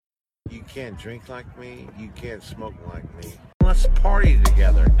You can't drink like me. You can't smoke like me. Let's party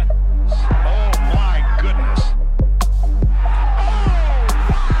together. Oh my goodness.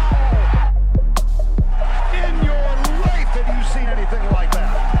 In your life have you seen anything like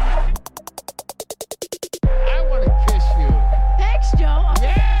that? I want to kiss you. Thanks, Joe.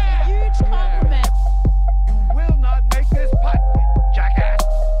 Yeah. Huge compliment. You will not make this putt, jackass.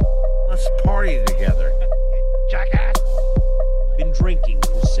 Let's party together. Jackass. Been drinking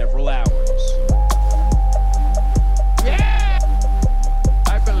for several hours. Yeah.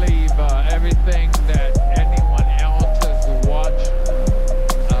 I believe everything that anyone else has watched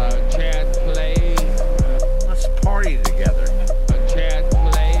Chad play. Let's party together. Chad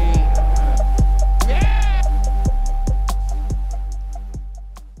play. Yeah.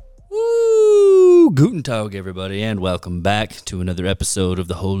 Woo! Guten Tag, everybody, and welcome back to another episode of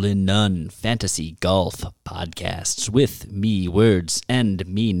the Hole in None Fantasy Golf Podcasts with me, Words, and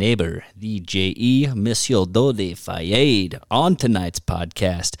me neighbor, the JE, Monsieur Dode Fayed. On tonight's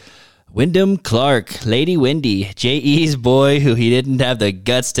podcast, Wyndham Clark, Lady Windy, JE's boy who he didn't have the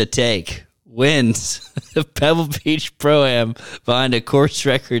guts to take, wins the Pebble Beach Pro-Am behind a course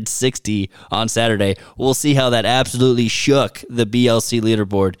record 60 on Saturday. We'll see how that absolutely shook the BLC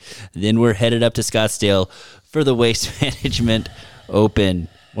leaderboard. Then we're headed up to Scottsdale for the Waste Management Open.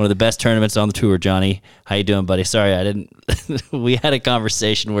 One of the best tournaments on the tour, Johnny. How you doing, buddy? Sorry, I didn't. We had a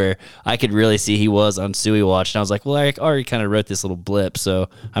conversation where I could really see he was on Suey Watch, and I was like, well, I already kind of wrote this little blip, so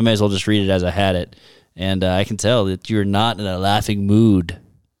I may as well just read it as I had it. And I can tell that you're not in a laughing mood.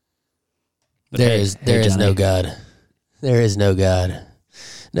 But There is no God. There is no God.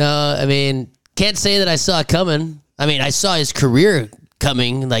 No, I mean, can't say that I saw it coming. I mean, I saw his career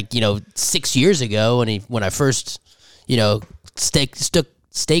coming, 6 years ago when I first,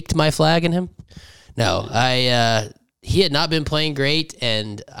 staked my flag in him. No, he had not been playing great,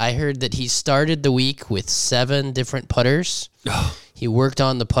 and I heard that he started the week with 7 different putters. He worked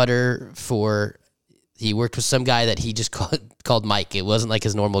on the putter he worked with some guy that he just called Mike. It wasn't like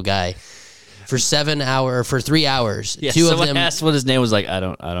his normal guy. For 3 hours. Yeah, Two of someone them asked what his name was. Like, I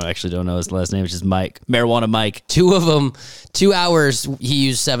don't know his last name. It's just Mike. Marijuana Mike. 2 of them, 2 hours, he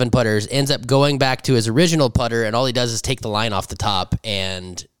used 7 putters, ends up going back to his original putter, and all he does is take the line off the top.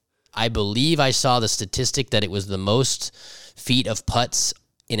 And I believe I saw the statistic that it was the most feet of putts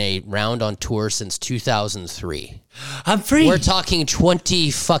in a round on tour since 2003. I'm free. We're talking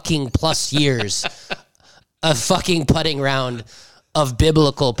 20 fucking plus years of fucking putting round of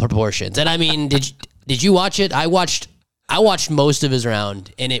biblical proportions. And I mean, did you watch it? I watched most of his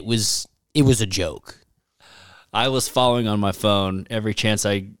round, and it was a joke. I was following on my phone every chance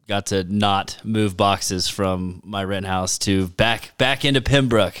I got to not move boxes from my rent house to back into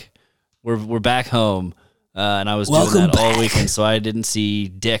Pembroke. We're back home, and I was doing that all weekend, so I didn't see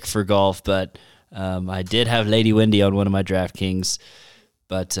Dick for golf, but I did have Lady Windy on one of my DraftKings.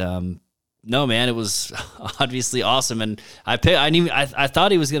 But no, man, it was obviously awesome, and I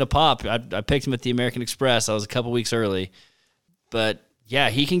thought he was gonna pop. I picked him at the American Express. I was a couple weeks early, but yeah,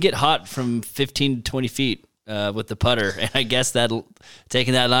 he can get hot from 15 to 20 feet with the putter, and I guess that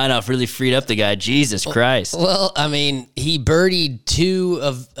taking that line off really freed up the guy. Jesus Christ! Well, I mean, he birdied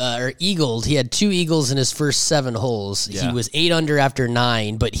eagled. He had 2 eagles in his first 7 holes. Yeah. He was 8 under after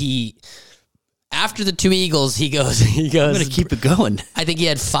 9, but after the 2 eagles, he goes. I'm gonna keep it going. I think he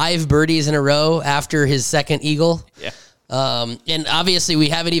had 5 birdies in a row after his second eagle. Yeah. And obviously, we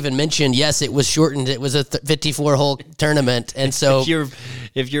haven't even mentioned. Yes, it was shortened. It was a 54-hole tournament, and so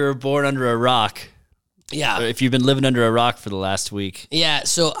if you're born under a rock, yeah. or if you've been living under a rock for the last week, Yeah,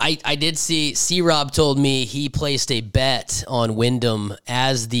 so I did see C-Rob told me he placed a bet on Wyndham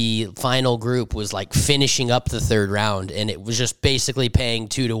as the final group was like finishing up the 3rd round, and it was just basically paying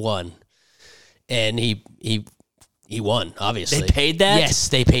 2-1. And he won, obviously. They paid that? Yes,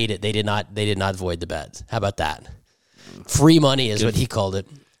 they paid it. They did not void the bet. How about that? Free money is what he called it.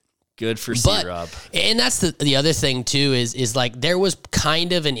 good for C-Rob. And that's the other thing too is like there was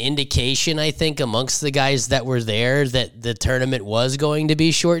kind of an indication, I think, amongst the guys that were there that the tournament was going to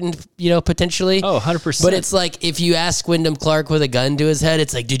be shortened, potentially. Oh, 100%. But it's like if you ask Wyndham Clark with a gun to his head,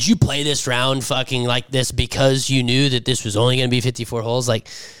 it's like, did you play this round fucking like this because you knew that this was only going to be 54 holes? Like,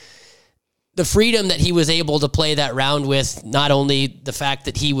 the freedom that he was able to play that round with, not only the fact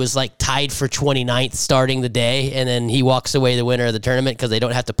that he was like tied for 29th starting the day and then he walks away the winner of the tournament because they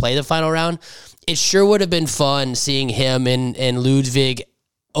don't have to play the final round. It sure would have been fun seeing him and Ludwig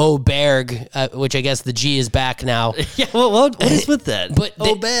Oberg, which I guess the G is back now. Yeah, what is with that? But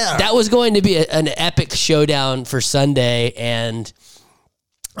that was going to be an epic showdown for Sunday, and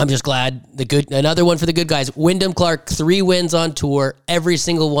I'm just glad another one for the good guys. Wyndham Clark, 3 wins on tour, every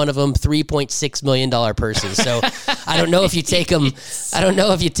single one of them $3.6 million purses. So I don't know if you take them. I don't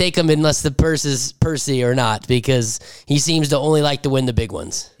know if you take them unless the purse is Percy or not, because he seems to only like to win the big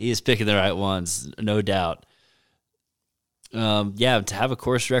ones. He is picking the right ones, no doubt. To have a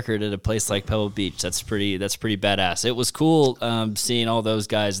course record at a place like Pebble Beach, that's pretty badass. It was cool seeing all those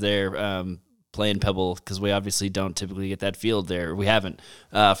guys there. Playing Pebble, because we obviously don't typically get that field there. We haven't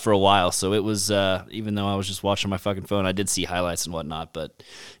for a while, so it was even though I was just watching my fucking phone, I did see highlights and whatnot. But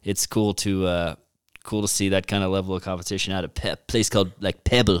it's cool to see that kind of level of competition at a place called like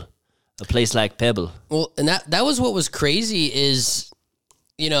Pebble, a place like Pebble. Well, and that was what was crazy is,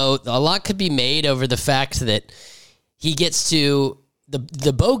 a lot could be made over the fact that he gets to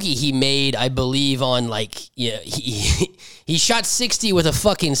the bogey he made, I believe, on he shot 60 with a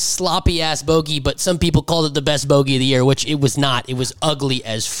fucking sloppy ass bogey, but some people called it the best bogey of the year, which it was not. It was ugly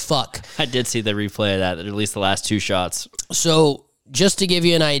as fuck. I did see the replay of that, at least the last 2 shots. So just to give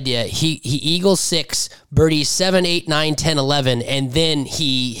you an idea, he eagles 6, birdies 7, 8, 9, 10, 11, and then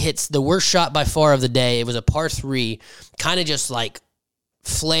he hits the worst shot by far of the day. It was a par 3, kind of just like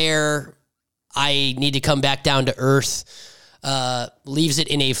flare. I need to come back down to earth. Leaves it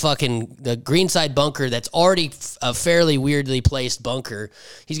in the greenside bunker that's already a fairly weirdly placed bunker.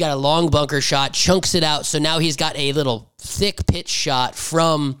 He's got a long bunker shot, chunks it out, so now he's got a little thick pitch shot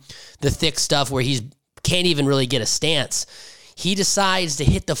from the thick stuff where he can't even really get a stance. He decides to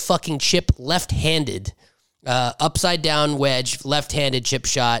hit the fucking chip left-handed, upside down wedge, left-handed chip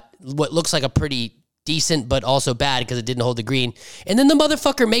shot, what looks like a pretty decent but also bad because it didn't hold the green. And then the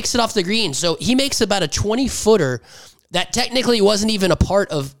motherfucker makes it off the green, so he makes about a 20-footer that technically wasn't even a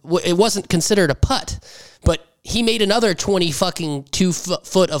part of, it wasn't considered a putt, but he made another 20 fucking 2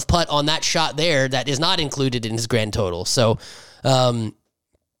 foot of putt on that shot there that is not included in his grand total. So, and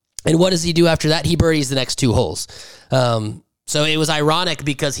what does he do after that? He birdies the next 2 holes. So it was ironic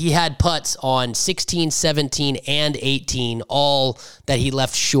because he had putts on 16, 17, and 18, all that he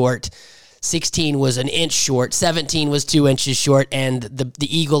left short. 16 was an inch short, 17 was 2 inches short, and the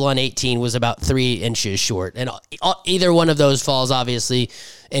eagle on 18 was about 3 inches short. And either one of those falls, obviously,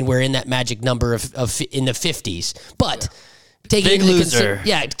 and we're in that magic number of in the 50s. But taking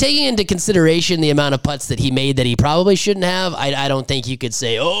into consideration the amount of putts that he made that he probably shouldn't have, I don't think you could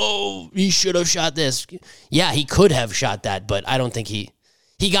say, oh, he should have shot this. Yeah, he could have shot that, but I don't think he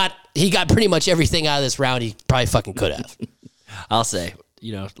got pretty much everything out of this round he probably fucking could have. I'll say,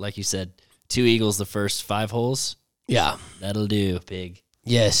 like you said, 2 eagles the first 5 holes. Yeah. That'll do, pig.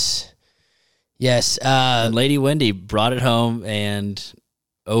 Yes. And Lady Wendy brought it home, and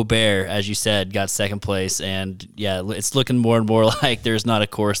O'Bear, as you said, got second place. And, yeah, it's looking more and more like there's not a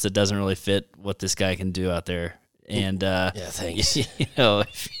course that doesn't really fit what this guy can do out there. And thanks.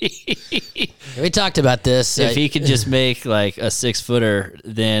 If we talked about this. If he could just make like a 6-footer,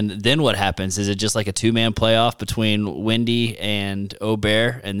 then what happens? Is it just like a 2-man playoff between Wendy and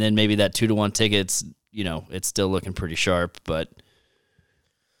O'Bear, and then maybe that 2-to-1 tickets? It's still looking pretty sharp, but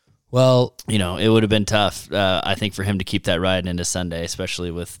well, it would have been tough. I think for him to keep that ride into Sunday,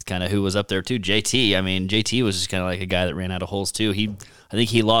 especially with kind of who was up there too. JT. I mean, JT was just kind of like a guy that ran out of holes too. I think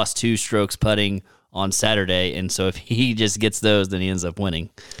he lost 2 strokes putting on Saturday, and so if he just gets those, then he ends up winning.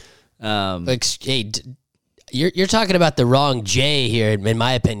 Hey, you're talking about the wrong Jay here, in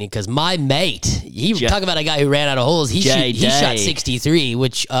my opinion, because my mate, talk about a guy who ran out of holes. He shot 63,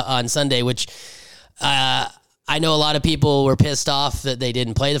 which on Sunday, which I know a lot of people were pissed off that they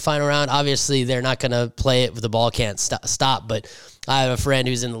didn't play the final round. Obviously, they're not going to play it if the ball can't stop, but I have a friend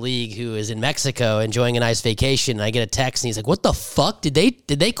who's in the league who is in Mexico enjoying a nice vacation, and I get a text, and he's like, what the fuck? Did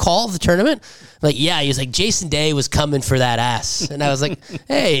they call the tournament? I'm like, yeah. He was like, Jason Day was coming for that ass. And I was like,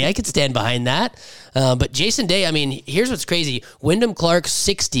 hey, I could stand behind that. But Jason Day, I mean, here's what's crazy. Wyndham Clark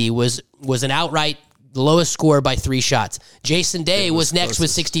 60 was an outright lowest score by 3 shots. Jason Day was next with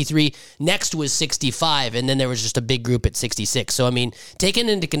 63. Next was 65. And then there was just a big group at 66. So, I mean, taken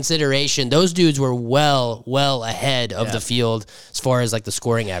into consideration, those dudes were well ahead of the field as far as like the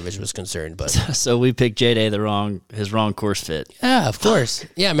scoring average was concerned. But so we picked J-Day his wrong course fit. Yeah, of course.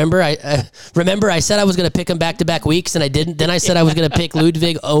 Yeah, remember I said I was going to pick him back-to-back weeks and I didn't. Then I said I was going to pick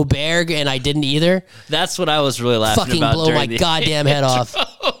Ludwig Oberg and I didn't either. That's what I was really laughing fucking about. Blow my goddamn head off.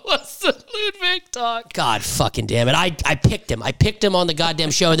 What's the Ludwig talk? God fucking damn it. I picked him. I picked him on the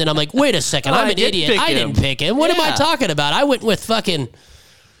goddamn show, and then I'm like, wait a second, I'm an idiot. I didn't pick him. What am I talking about? I went with fucking,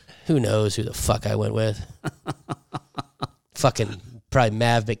 who knows who the fuck I went with. Fucking probably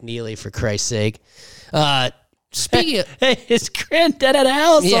Mav McNeely, for Christ's sake. Speaking of... Hey, his granddad had a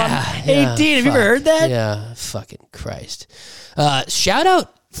house on 18. Have you ever heard that? Yeah, fucking Christ. Shout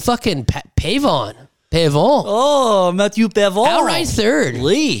out fucking Pavon. Oh, Mathieu Pavon. Outright third.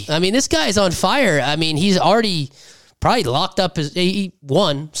 Lee. I mean, this guy's on fire. I mean, he's already probably locked up he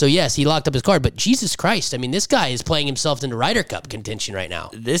won. So, yes, he locked up his card. But Jesus Christ, I mean, this guy is playing himself into Ryder Cup contention right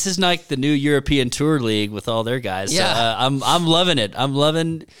now. This is like the new European Tour League with all their guys. Yeah. So, I'm loving it. I'm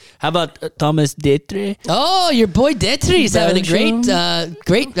loving. How about Thomas Detre? Oh, your boy Detry's having a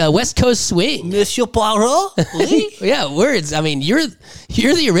great West Coast swing. Monsieur Poirot? Lee? Yeah, Words. I mean, you're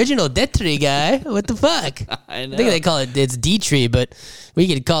the original Detry guy. What the fuck? I know. I think they call it's Detry, but we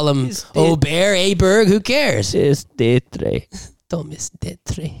could call him Aubert, Aberg. Who cares? It's Detre. Thomas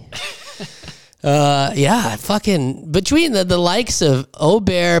Detry. Yeah, fucking between the likes of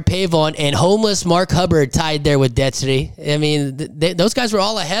Aubert, Pavon, and homeless Mark Hubbard tied there with Detry. I mean, those guys were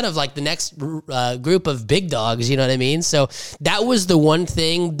all ahead of like the next group of big dogs. You know what I mean? So that was the one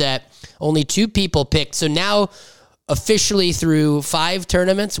thing that only 2 people picked. So now, officially through 5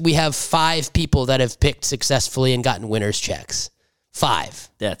 tournaments, we have 5 people that have picked successfully and gotten winners' checks.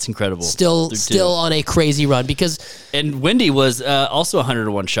 5. That's incredible. Still on a crazy run because... And Wendy was also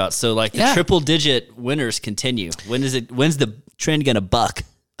 101 shots. So like the triple-digit winners continue. When's the trend going to buck?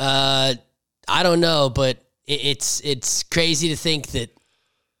 I don't know, but it's crazy to think that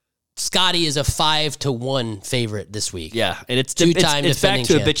Scotty is a 5-1 favorite this week. Yeah, and it's Two-time it's back to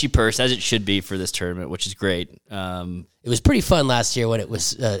defending a bitchy purse as it should be for this tournament, which is great. It was pretty fun last year when it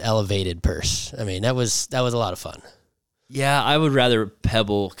was elevated purse. I mean, that was a lot of fun. Yeah, I would rather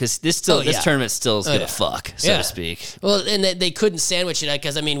Pebble because this tournament still is gonna fuck, so to speak. Well, and they couldn't sandwich it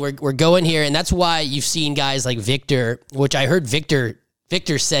because I mean we're going here, and that's why you've seen guys like Victor, which I heard Victor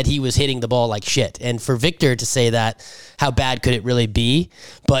said he was hitting the ball like shit, and for Victor to say that, how bad could it really be?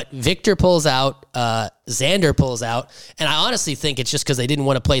 But Victor pulls out, Xander pulls out, and I honestly think it's just because they didn't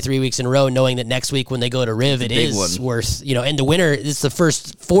want to play 3 weeks in a row, knowing that next week when they go to Riv, it is worth, and the winner is the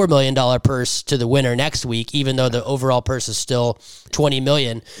first $4 million purse to the winner next week, even though the overall purse is still $20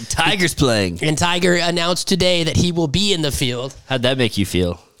 million. Tiger's playing, and Tiger announced today that he will be in the field. How'd that make you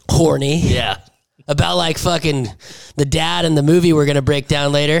feel? Horny. Yeah. About like fucking the dad in the movie we're going to break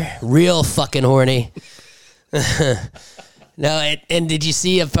down later. Real fucking horny. No, and did you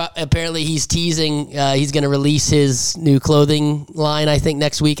see, apparently he's teasing, he's going to release his new clothing line, I think,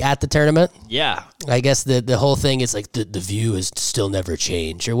 next week at the tournament? Yeah. I guess the whole thing is like the view is still never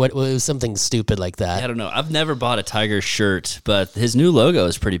changed, or what? It was something stupid like that. I don't know. I've never bought a Tiger shirt, but his new logo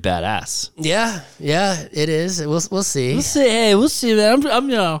is pretty badass. Yeah, it is. We'll see. We'll see. Hey, we'll see,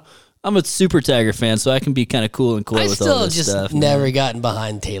 man. I'm a super Tiger fan, so I can be kind of cool and coy with all this stuff. I still just never gotten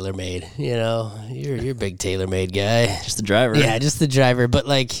behind TaylorMade. You're a big TaylorMade guy. Just the driver. Yeah, just the driver. But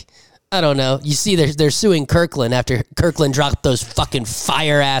like, I don't know. You see, they're suing Kirkland after Kirkland dropped those fucking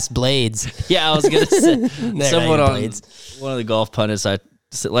fire ass blades. Yeah, I was gonna say someone on one of the golf pundits.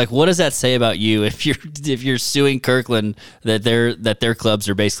 What does that say about you if you're suing Kirkland that their clubs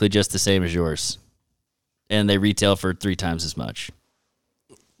are basically just the same as yours, and they retail for 3 times as much?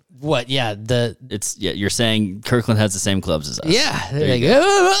 What? Yeah, you're saying Kirkland has the same clubs as us. Yeah, they're like,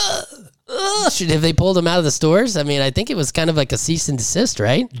 have they pulled them out of the stores? I mean, I think it was kind of like a cease and desist,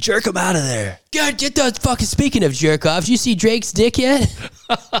 right? Jerk them out of there. God, get those fucking. Speaking of jerk offs, you see Drake's dick yet?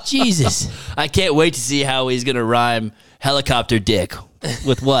 Jesus, I can't wait to see how he's gonna rhyme helicopter dick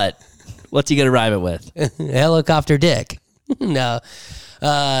with what? What's he gonna rhyme it with? Helicopter dick. No,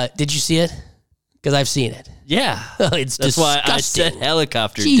 did you see it? Because I've seen it. Yeah. It's That's disgusting. why I said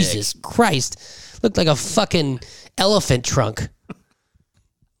helicopter Jesus dick. Christ. Looked like a fucking elephant trunk.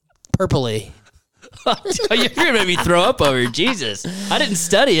 Purpley. You're gonna make me throw up over it. Jesus. I didn't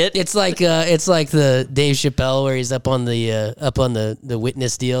study it. It's like the Dave Chappelle where he's up on the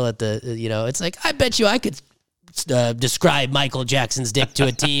witness deal at the it's like, I bet you I could describe Michael Jackson's dick to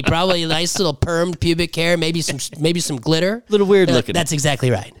a T. Probably a nice little permed pubic hair, maybe some glitter. A little weird looking. That's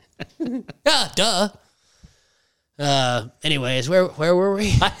exactly right. Duh. Anyways, where were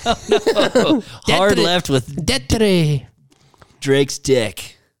we? I don't know. Hard left with Detry. Drake's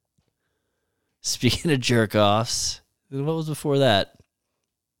dick. Speaking of jerk offs, what was before that?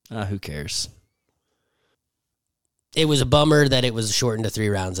 Who cares? It was a bummer that it was shortened to 3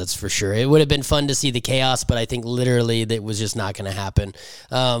 rounds, that's for sure. It would have been fun to see the chaos, but I think literally that was just not going to happen.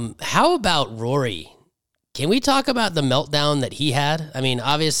 How about Rory? Can we talk about the meltdown that he had? I mean,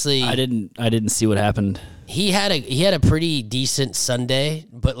 obviously, I didn't see what happened. He had a pretty decent Sunday,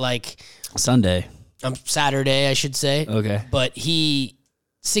 but like Saturday, I should say. Okay. But he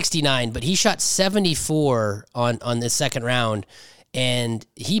 69, but he shot 74 on the second round, and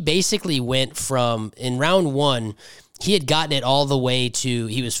he basically went from in round 1, he had gotten it all the way to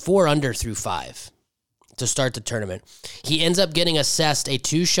he was 4 under through 5. to start the tournament. He ends up getting assessed a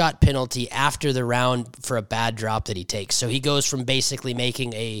 2-shot penalty after the round for a bad drop that he takes. So he goes from basically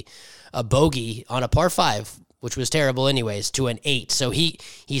making a bogey on a par 5, which was terrible anyways, to an 8. So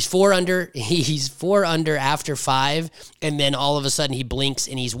he's 4 under. He's 4 under after 5, and then all of a sudden he blinks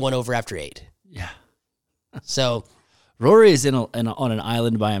and he's 1 over after 8. Yeah. So Rory is on an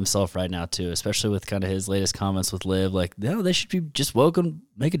island by himself right now too, especially with kind of his latest comments with Liv. Like, no, they should be just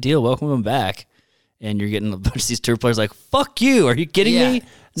make a deal, welcome him back. And you're getting a bunch of these tour players like, fuck you, are you kidding me?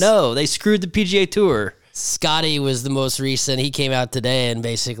 No, they screwed the PGA Tour. Scotty was the most recent. He came out today and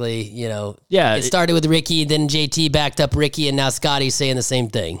basically, it started with Ricky, then JT backed up Ricky, and now Scotty's saying the same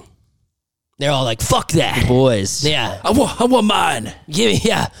thing. They're all like, fuck that. Boys. Yeah. I want mine. These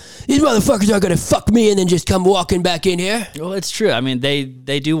motherfuckers aren't going to fuck me and then just come walking back in here. Well, it's true. I mean,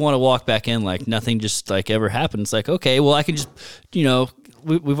 they do want to walk back in like nothing just like ever happened. It's like, okay, well, I can just,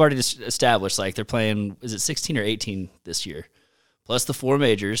 we've already just established like they're playing, is it 16 or 18 this year? Plus the 4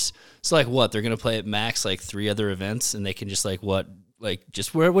 majors. So like what? They're going to play at max like 3 other events and they can just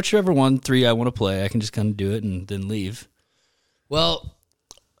just wear whichever 3 I want to play. I can just kind of do it and then leave. Well,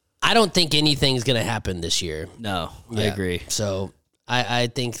 I don't think anything's going to happen this year. No, I agree. So I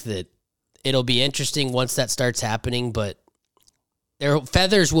think that it'll be interesting once that starts happening, but their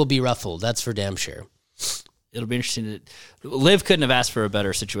feathers will be ruffled. That's for damn sure. It'll be interesting. Liv couldn't have asked for a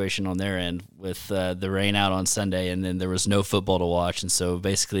better situation on their end with the rain out on Sunday, and then there was no football to watch, and so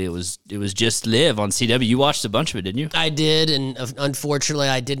basically it was just Liv on CW. You watched a bunch of it, didn't you? I did, and unfortunately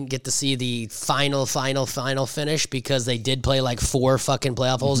I didn't get to see the final finish because they did play like 4 fucking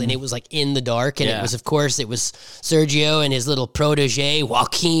playoff holes, and it was like in the dark, and it was Sergio and his little protege,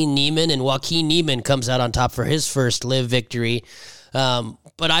 Joaquin Niemann, and Joaquin Niemann comes out on top for his first Liv victory.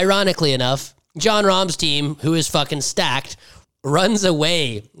 But ironically enough, John Rahm's team, who is fucking stacked, runs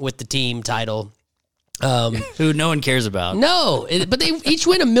away with the team title. Who no one cares about. No, but they each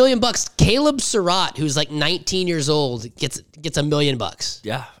win $1 million. Caleb Surratt, who's like 19 years old, gets $1 million.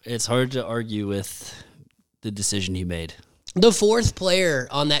 Yeah, it's hard to argue with the decision he made. The 4th player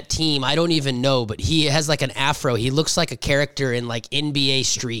on that team, I don't even know, but he has like an afro. He looks like a character in like NBA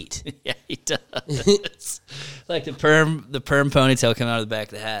Street. Yeah, he does. Like the perm ponytail coming out of the back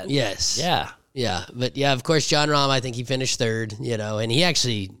of the hat. Yes. Yeah. Yeah, but yeah, of course, John Rahm, I think he finished 3rd, and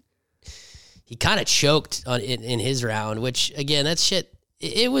he kind of choked in his round, which, again, that shit,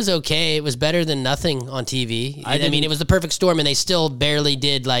 it was okay. It was better than nothing on TV. I mean, it was the perfect storm, and they still barely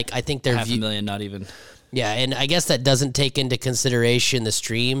did, like, I think their $500,000, not even. Yeah, and I guess that doesn't take into consideration the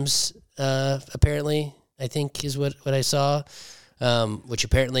streams, apparently, I think is what I saw, which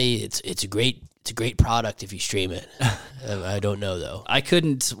apparently it's a great product if you stream it. I don't know, though. I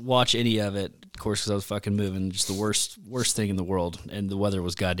couldn't watch any of it, of course, because I was fucking moving. Just the worst thing in the world, and the weather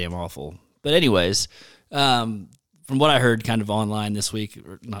was goddamn awful. But anyways, from what I heard kind of online this week,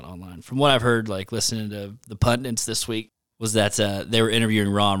 or not online, from what I've heard, like listening to the pundits this week, was that they were interviewing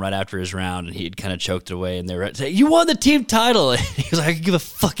Rahm right after his round, and he had kind of choked it away, and they were saying, "You won the team title." And he was like, "I could give a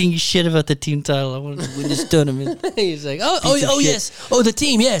fucking shit about the team title. I want to win this tournament." He's like, "Oh, yes, oh, the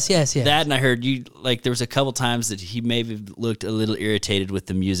team, yes." That, and I heard there was a couple times that he maybe looked a little irritated with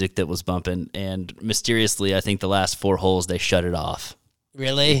the music that was bumping, and mysteriously, I think the last 4 holes they shut it off.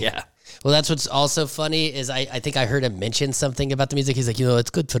 Really? Yeah. Well, that's what's also funny is I think I heard him mention something about the music. He's like,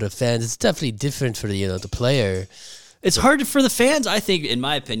 it's good for the fans. It's definitely different for the player. It's hard for the fans, I think, in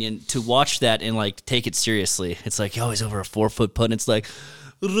my opinion, to watch that and like take it seriously. It's like, he's over a 4-foot putt, and it's like,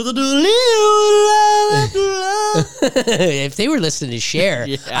 if they were listening to Cher,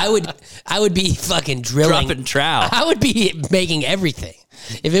 I would be fucking drilling, dropping trow. I would be making everything.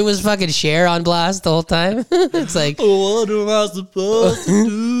 If it was fucking Cher on blast the whole time, it's like, what am I supposed to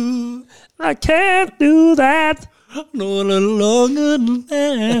do? I can't do that no longer than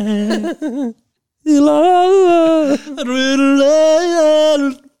that. Okay.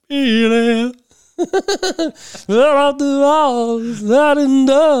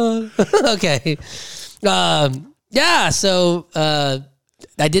 So I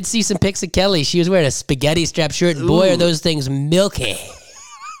did see some pics of Kelly. She was wearing a spaghetti strap shirt, and boy, are those things milky.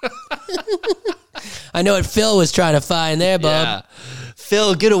 I know what Phil was trying to find there, Bob. Yeah.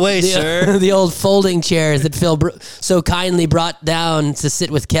 Phil, get away, sir. The old folding chairs that Phil so kindly brought down to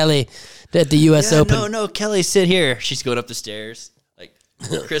sit with Kelly at the U.S. Open. No, Kelly, sit here. She's going up the stairs. Like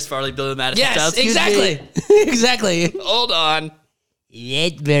Chris Farley, Billy Madison. Yes, exactly. Exactly. Hold on.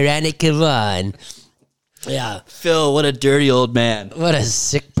 Let Veronica on. Yeah. Phil, what a dirty old man. What a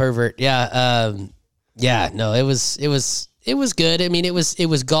sick pervert. Yeah. No, it was good. I mean, it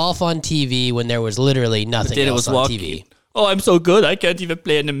was golf on TV when there was literally nothing else on TV. Oh, I'm so good. I can't even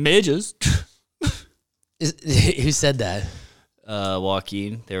play in the majors. Who said that?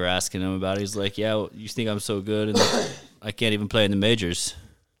 Joaquin. They were asking him about it. He's like, yeah, you think I'm so good and I can't even play in the majors.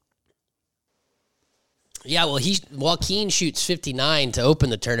 Yeah, well, Joaquin shoots 59 to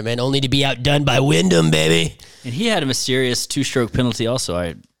open the tournament, only to be outdone by Wyndham, baby. And he had a mysterious 2-stroke penalty also.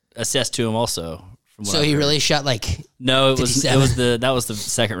 I assessed to him also. So he really shot like No, that was the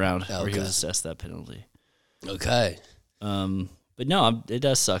second round Oh, where he okay. was assessed that penalty. Okay. But no, it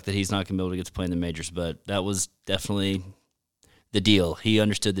does suck that he's not going to be able to get to play in the majors, but that was definitely the deal. He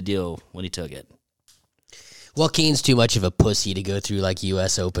understood the deal when he took it. Joaquin's too much of a pussy to go through like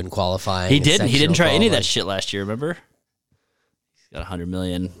U.S. Open qualifying. He didn't. He didn't try any of that qualifying. shit last year. Remember? He's got $100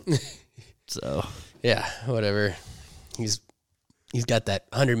 million. So Yeah, whatever. He's got that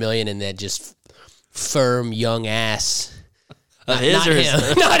 $100 million and that just firm young ass. his or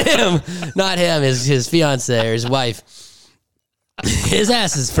his? Not him. Not him. His fiance or his wife. His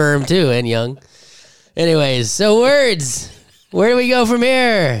ass is firm too and young. Anyways, so words. Where do we go from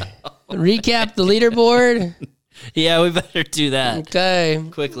here? Recap the leaderboard. Yeah, we better do that Okay.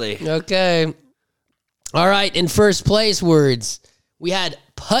 quickly. Okay. All right. In first place, words. We had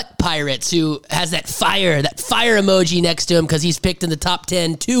Putt Pirates, who has that fire emoji next to him because he's picked in the top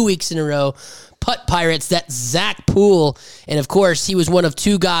 10 2 weeks in a row. Putt Pirates, that's Zach Poole. And of course, he was one of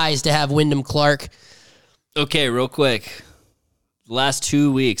 2 guys to have Wyndham Clark. Okay, real quick. The last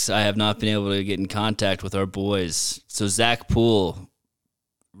 2 weeks, I have not been able to get in contact with our boys. So Zach Poole,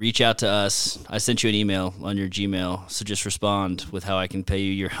 reach out to us. I sent you an email on your Gmail, so just respond with how I can pay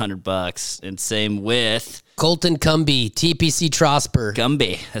you your $100. And same with Colton Cumby, TPC Trosper.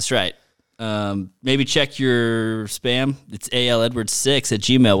 Gumby. That's right. Maybe check your spam. It's ALEdwards6 at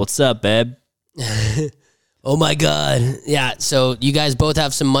Gmail. What's up, babe? Oh my God. Yeah, so you guys both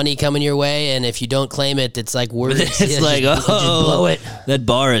have some money coming your way, and if you don't claim it, it's like words. It's like, just blow it. That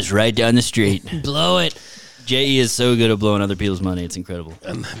bar is right down the street. Blow it. JE is so good at blowing other people's money. It's incredible.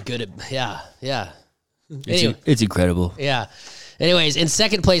 I'm good at, yeah. It's incredible. Yeah. Anyways, in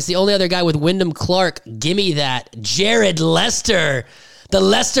second place, the only other guy with Wyndham Clark, gimme that, Jared Lester. The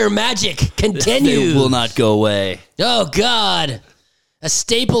Lester magic continue. They will not go away. Oh, God. A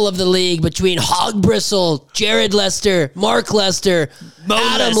staple of the league between Hog Bristle, Jared Lester, Mark Lester, Mo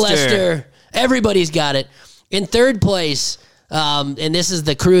Adam Lester. Everybody's got it. In third place, and this is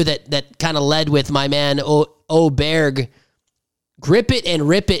the crew that kind of led with my man, Oberg. Grip it and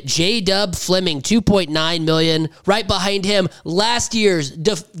rip it. J-Dub Fleming, 2.9 million. Right behind him, last year's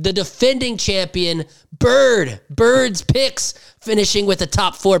the defending champion, Bird's picks, finishing with a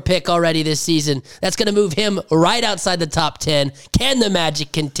top 4 pick already this season. That's going to move him right outside the top 10. Can the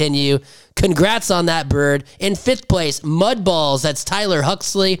magic continue? Congrats on that, Bird. In 5th place, Mudballs. That's Tyler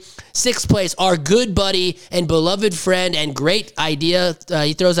Huxley. 6th place, our good buddy and beloved friend and great idea.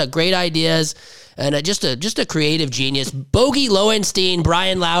 He throws out great ideas. And just a creative genius. Bogey Lowenstein,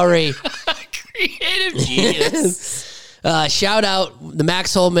 Brian Lowry. Creative genius. Shout out, the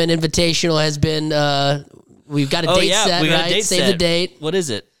Max Holman Invitational has been, we've got a date set, we got right? a date Save set. the date. What is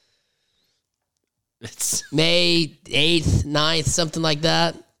it? It's May 8th, 9th, something like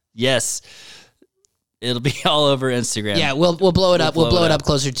that. Yes. It'll be all over Instagram. Yeah, we'll blow it up. We'll blow it up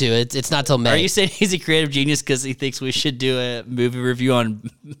closer to it. It's not till May. Are you saying he's a creative genius because he thinks we should do a movie review on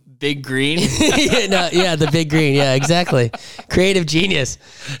Big Green? Yeah, the Big Green. Yeah, exactly. Creative genius.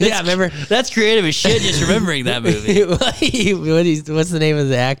 Yeah, remember? That's creative as shit, just remembering that movie. What's the name of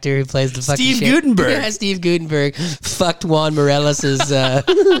the actor who plays the fucking Steve shit? Guttenberg. Yeah, Steve Guttenberg fucked Juan Morelos'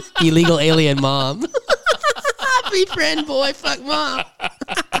 illegal alien mom. Happy friend boy, fuck mom.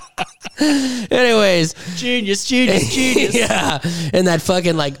 Anyways. Genius. Yeah. And that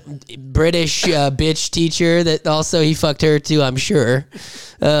fucking like British bitch teacher that also he fucked her too, I'm sure.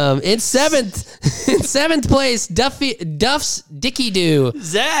 In seventh place, Duff's Dicky Doo.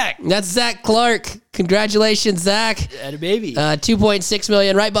 Zach. That's Zach Clark. Congratulations, Zach. Had a baby. 2.6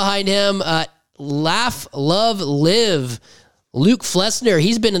 million. Right behind him, Laugh, Love, Live. Luke Flessner,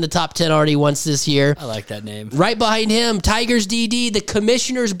 he's been in the top 10 already once this year. I like that name. Right behind him, Tigers DD, the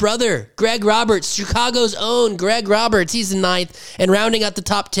commissioner's brother, Greg Roberts, Chicago's own Greg Roberts. He's in 9th. And rounding out the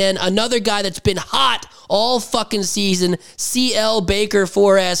top 10, another guy that's been hot all fucking season, CL Baker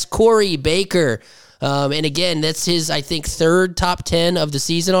 4S, Corey Baker. And again, that's his, I think, 3rd top 10 of the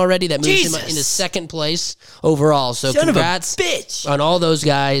season already. That moves him into 2nd place overall. So Son congrats of a bitch. on all those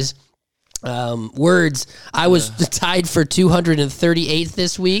guys. Words. I was tied for 238th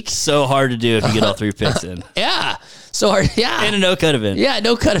this week. So hard to do if you get all 3 picks in. Yeah. So hard. Yeah. And a no-cut event. Yeah,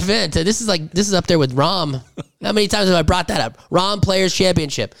 no cut event. This is up there with ROM. How many times have I brought that up? ROM Players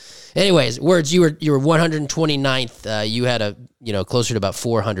Championship. Anyways, Words, you were 129th. You had closer to about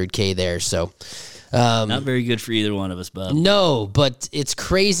 400K there. So Not very good for either one of us, Bob. No, but it's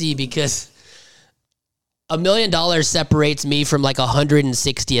crazy because $1 million separates me from like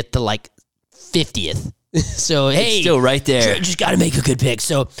 160th to like 50th. So, hey, It's still right there. just got to make a good pick.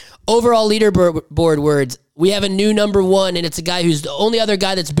 So, overall leaderboard words, we have a new number one, and it's a guy who's the only other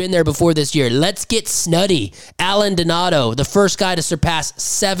guy that's been there before this year. Let's get snutty. Alan Donato, the first guy to surpass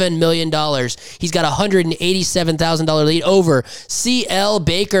 $7 million. He's got a $187,000 lead over CL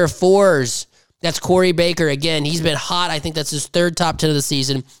Baker Fours. That's Corey Baker again. He's been hot. I think that's his third top 10 of the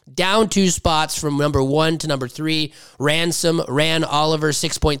season. Down 2 spots from number 1 to number 3. Ran Oliver,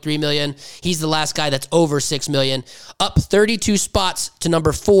 6.3 million. He's the last guy that's over 6 million. Up 32 spots to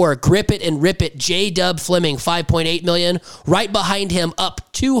number 4. Grip It and Rip It. J-Dub Fleming, 5.8 million. Right behind him,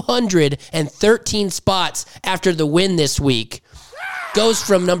 up 213 spots after the win this week. Goes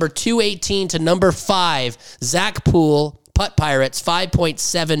from number 218 to number 5. Zach Poole, Putt Pirates,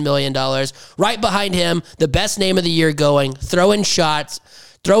 $5.7 million. Right behind him, the best name of the year going, Throwing Sharts,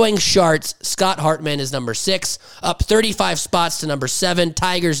 Scott Hartman is number 6. Up 35 spots to number 7,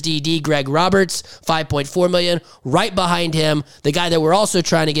 Tigers DD, Greg Roberts, $5.4 million. Right behind him, the guy that we're also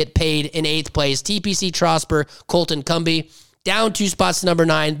trying to get paid in 8th place, TPC Trosper, Colton Cumbie. Down 2 spots to number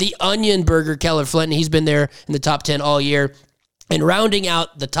 9, the Onion Burger, Keller Flinton. He's been there in the top 10 all year. And rounding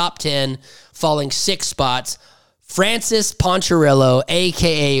out the top 10, falling 6 spots, Francis Poncharillo,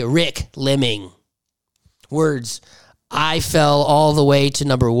 a.k.a. Rick Lemming. Words, I fell all the way to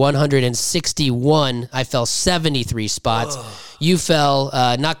number 161. I fell 73 spots. You fell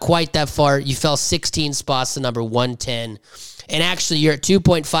not quite that far. You fell 16 spots to number 110. And actually, you're at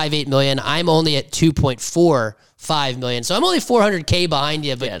 2.58 million. I'm only at 2.45 million. So I'm only 400K behind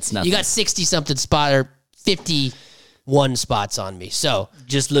you, but Yeah, it's nothing. you got 60-something spot or 51 spots on me. So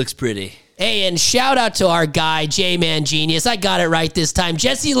Just looks pretty. hey, and shout out to our guy, J-Man Genius. I got it right this time.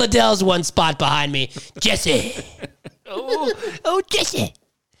 Jesse Liddell's 1 spot behind me. Jesse. oh, Jesse.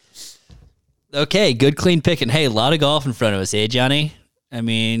 Okay, good clean pick. And hey, a lot of golf in front of us, eh, Johnny? I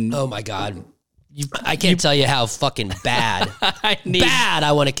mean, Oh, my God. I can't tell you how fucking bad. I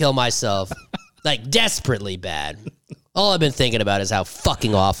I want to kill myself. Like, desperately bad. All I've been thinking about is how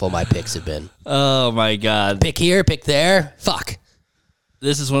fucking awful my picks have been. Oh, my God. Pick here, pick there. Fuck.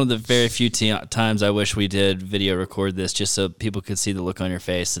 This is one of the very few times I wish we did video record this just so people could see the look on your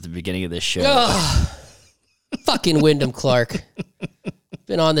face at the beginning of this show. Fucking Wyndham Clark.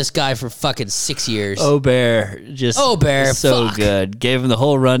 Been on this guy for fucking 6 years. Bear, so fuck. good. Gave him the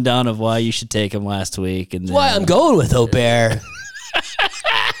whole rundown of why you should take him last week. And That's why I'm going with Bear.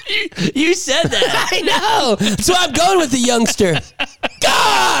 You said that. I know. That's why I'm going with the youngster.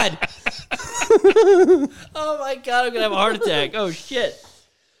 God! Oh, my God, I'm going to have a heart attack. Oh, shit.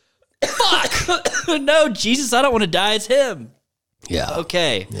 Fuck. No, Jesus, I don't want to die. It's him. Yeah.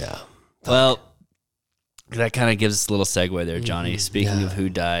 Okay. Yeah. Well, that kind of gives us a little segue there, Johnny. Speaking of who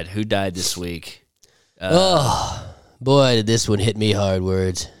died this week? Boy, did this one hit me hard,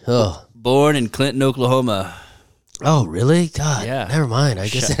 Words. Oh. Born in Clinton, Oklahoma. Oh, really? God. Yeah. Never mind. I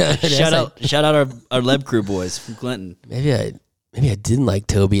guess Shout out our Leb Crew boys from Clinton. Maybe I didn't like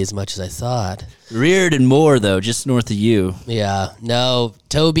Toby as much as I thought. Reared and Moore, though, just north of you. Yeah. No,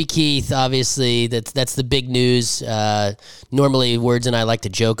 Toby Keith, obviously, that's the big news. Normally, Words and I like to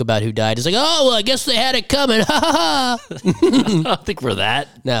joke about who died. It's like, oh, well, I guess they had it coming. Ha, ha, ha. I don't think we're that.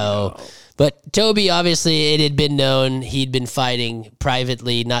 No. But Toby, obviously, it had been known he'd been fighting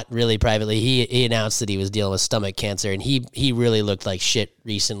privately, not really privately. He announced that he was dealing with stomach cancer, and he really looked like shit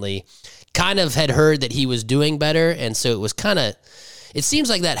recently. Kind of had heard that he was doing better, and so it was kind of, it seems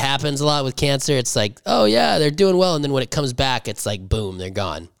like that happens a lot with cancer. It's like, oh, yeah, they're doing well, and then when it comes back, it's like, boom, they're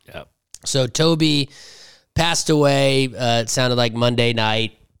gone. Yep. So Toby passed away, it sounded like Monday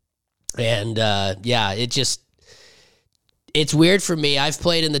night, and yeah, it's weird for me. I've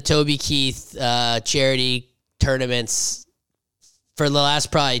played in the Toby Keith charity tournaments for the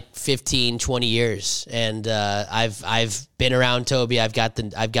last probably 15, 20 years. And I've been around Toby. I've got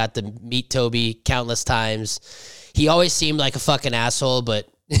to meet Toby countless times. He always seemed like a fucking asshole, but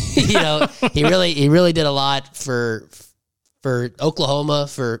you know, he really did a lot for Oklahoma,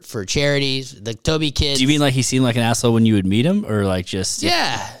 for charities, the Toby kids. Do you mean like he seemed like an asshole when you would meet him, or like just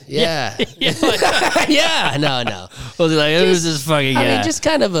Yeah. yeah? Yeah, no. Was he like, who's this fucking guy? I mean, just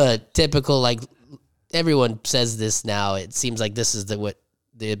kind of a typical, like, everyone says this now. It seems like this is what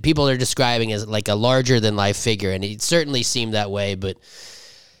the people are describing as like a larger than life figure, and it certainly seemed that way. But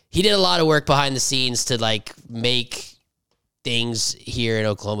he did a lot of work behind the scenes to like make things here in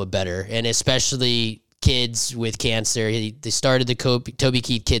Oklahoma better, and especially kids with cancer. They started the Toby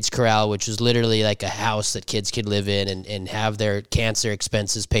Keith Kids Corral, which was literally like a house that kids could live in and have their cancer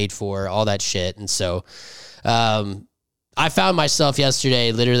expenses paid for, all that shit. And so I found myself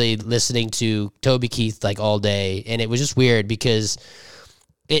yesterday literally listening to Toby Keith like all day, and it was just weird because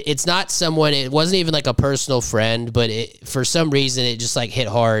it's not someone, it wasn't even like a personal friend, but for some reason it just like hit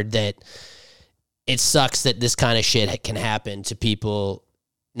hard that it sucks that this kind of shit can happen to people.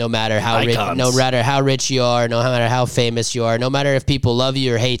 No matter how rich, you are, no matter how famous you are, no matter if people love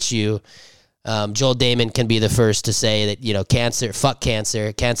you or hate you, Joel Damon can be the first to say that, you know, fuck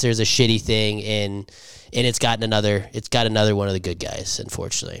cancer. Cancer is a shitty thing, and it's got another one of the good guys,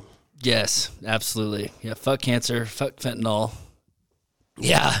 unfortunately. Yes, absolutely. Yeah, fuck cancer, fuck fentanyl.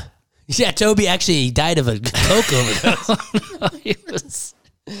 Yeah. Yeah, Toby actually died of a coke overdose. He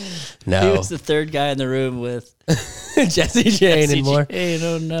was the third guy in the room with Jesse Jane and more.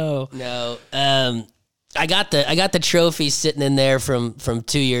 Oh no. No. I got the trophy sitting in there from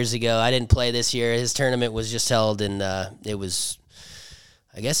 2 years ago. I didn't play this year. His tournament was just held in it was,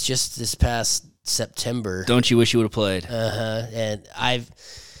 I guess, just this past September. Don't you wish you would have played? And I've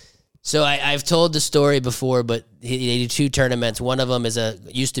told the story before, but they do 2 tournaments. One of them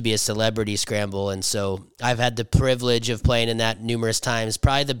used to be a celebrity scramble, and so I've had the privilege of playing in that numerous times.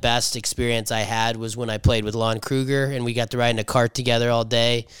 Probably the best experience I had was when I played with Lon Kruger, and we got to ride in a cart together all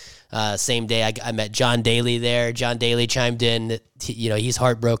day. Same day, I met John Daly there. John Daly chimed in that he's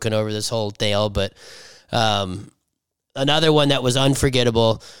heartbroken over this whole tale, but another one that was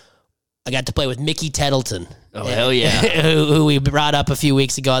unforgettable. I got to play with Mickey Tettleton. Oh, hell yeah. who we brought up a few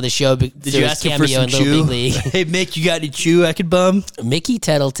weeks ago on the show. Did you ask him for some chew? Hey, Mick, you got any chew I could bum? Mickey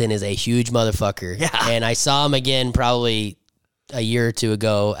Tettleton is a huge motherfucker. Yeah. And I saw him again probably a year or two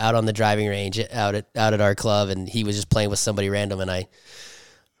ago out on the driving range out at our club, and he was just playing with somebody random, and I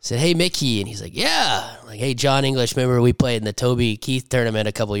said, "Hey, Mickey," and he's like, "Yeah." I'm like, "Hey, John English, remember we played in the Toby Keith tournament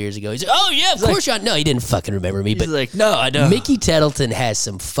a couple years ago?" He's like, "Oh yeah, of course, John." No, he didn't fucking remember me. He's but like, "No, I don't." Mickey Tettleton has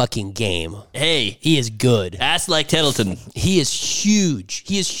some fucking game. Hey, he is good. Ass like Tettleton. He is huge.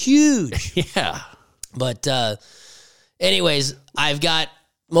 He is huge. Yeah. But anyways, I've got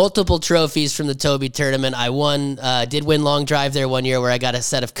multiple trophies from the Toby tournament. I did win long drive there one year where I got a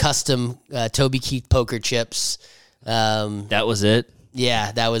set of custom Toby Keith poker chips. That was it.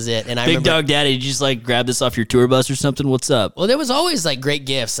 Yeah, that was it. And I Big remember, Dog Daddy, did you just like grab this off your tour bus or something? What's up? Well, there was always like great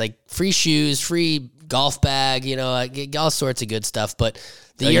gifts, like free shoes, free golf bag, all sorts of good stuff. But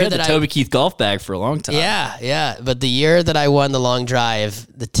the year that Toby Keith golf bag for a long time. Yeah. But the year that I won the long drive,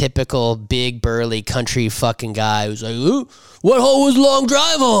 the typical big burly country fucking guy was like, "Ooh, what hole was long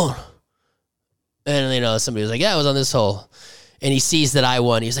drive on?" And somebody was like, "Yeah, it was on this hole." And he sees that I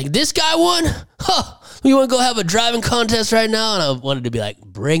won. He's like, "This guy won? Huh. You want to go have a driving contest right now?" And I wanted to be like,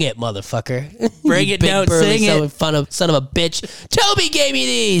 "Bring it, motherfucker. Bring it, don't sing it. Son of a bitch. Toby gave me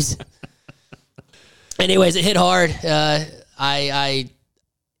these." Anyways, it hit hard. I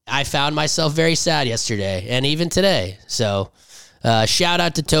found myself very sad yesterday and even today. So shout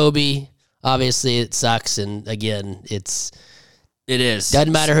out to Toby. Obviously, it sucks. And again, it is.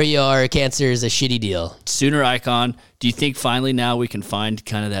 Doesn't matter who you are. Cancer is a shitty deal. Sooner icon. Do you think finally now we can find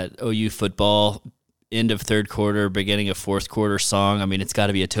kind of that OU football end of third quarter, beginning of fourth quarter song? I mean, it's got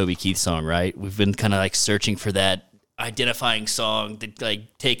to be a Toby Keith song, right? We've been kind of like searching for that identifying song to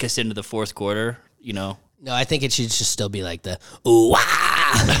like take us into the fourth quarter, No, I think it should just still be like the ooh wah.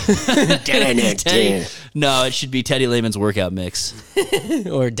 No, it should be Teddy Lehman's workout mix.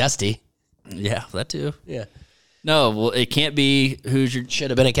 Or Dusty. Yeah, that too. Yeah. No, well, it can't be Hoosier. Should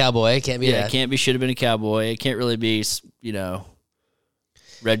have been a cowboy. It can't be that. It can't be should have been a cowboy. It can't really be,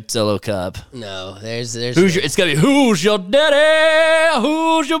 Red Solo Cup. No, there's Hoosier. It's gotta be Who's your daddy?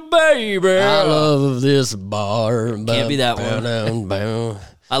 Who's your baby? I love this bar. Can't be that one.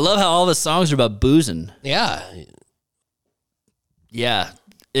 I love how all the songs are about boozing. Yeah. Yeah.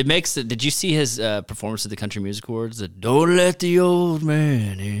 It makes it. Did you see his performance at the Country Music Awards? The "Don't Let the Old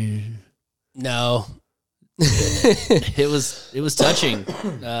Man In"? No. It was touching,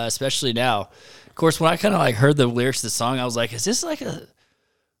 especially now. Of course, when I kind of like heard the lyrics of the song, I was like, "Is this like a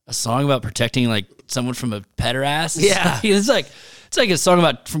song about protecting like someone from a pederast?" Yeah, it's like a song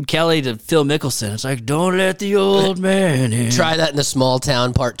about from Kelly to Phil Mickelson. It's like, "Don't let the old man in." Try that in a small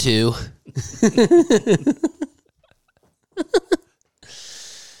town part 2.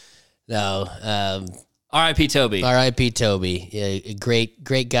 No, R.I.P. Toby. R.I.P. Toby. Yeah, a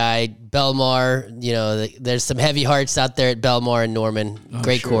great guy. Belmar, there's some heavy hearts out there at Belmar and Norman.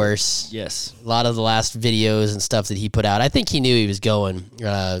 Great course. Yes. A lot of the last videos and stuff that he put out. I think he knew he was going.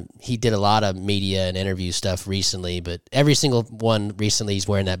 He did a lot of media and interview stuff recently, but every single one recently he's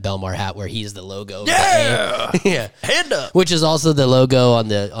wearing that Belmar hat where he's the logo. Yeah. Yeah. Hand up. Which is also the logo on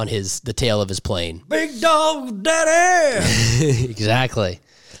the tail of his plane. Big dog daddy. Exactly.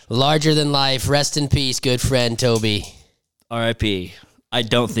 Larger than life. Rest in peace, good friend Toby. R.I.P. I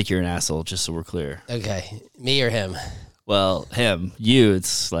don't think you're an asshole, just so we're clear. Okay. Me or him? Well, him. You,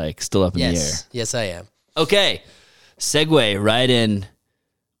 it's like still up in the air. Yes, I am. Okay. Segue right in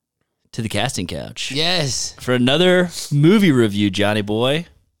to the casting couch. Yes. For another movie review, Johnny boy.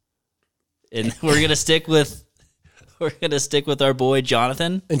 And we're gonna stick with our boy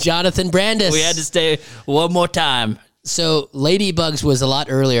Jonathan. Jonathan Brandis. We had to stay one more time. So Ladybugs was a lot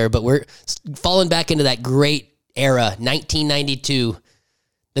earlier, but we're falling back into that great era, 1992.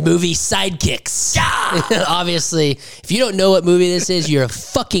 The movie Sidekicks. Yeah! Obviously, if you don't know what movie this is, you're a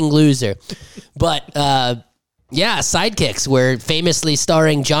fucking loser. But Sidekicks, where famously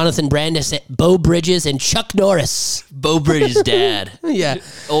starring Jonathan Brandis, Bo Bridges, and Chuck Norris. Bo Bridges' dad. Yeah.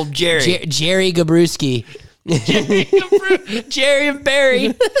 Old Jerry. Jerry Gabrewski. Jerry and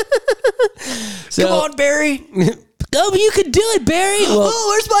Barry. So, come on, Barry. Oh, you could do it, Barry. Well,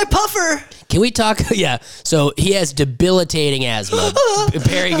 where's my puffer? Can we talk? Yeah. So he has debilitating asthma.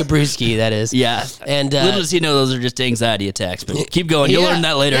 Barry Gabrewski, that is. Yeah. And little does he know those are just anxiety attacks, but keep going. You'll learn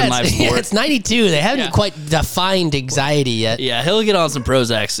that later in life sport. Yeah, it's 92. They haven't quite defined anxiety yet. Yeah, he'll get on some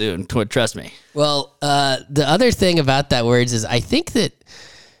Prozac soon. Trust me. Well, the other thing about that Words is I think that,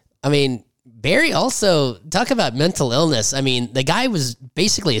 Barry also, talk about mental illness. The guy was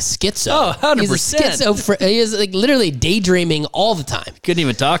basically a schizo. Oh, 100%. He's a schizo. He is literally daydreaming all the time. Couldn't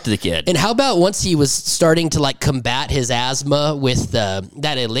even talk to the kid. And how about once he was starting to combat his asthma with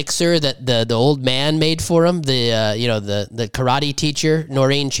that elixir that the old man made for him, the karate teacher,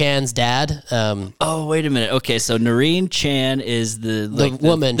 Noreen Chan's dad. Oh, wait a minute. Okay, so Noreen Chan is the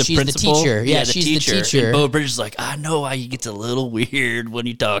woman. The she's principal. The teacher. Yeah, she's the teacher. And Bo Bridges is like, I know how he gets a little weird when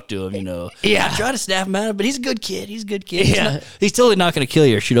you talk to him, Yeah. I try to snap him out of it, but he's a good kid. Yeah. He's totally not going to kill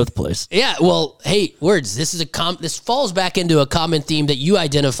you or shoot up the place. Yeah, well, hey, Words, this is this falls back into a common theme that you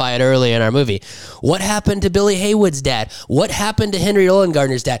identified earlier in our movie. What happened to Billy Haywood's dad? What happened to Henry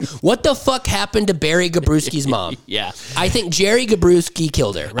Olengardner's dad? What the fuck happened to Barry Gabrewski's mom? Yeah. I think Jerry Gabrewski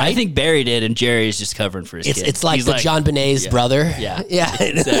killed her, right? I think Barry did, and Jerry's just covering for his kid. It's like he's John Bonet's brother. Yeah. Yeah.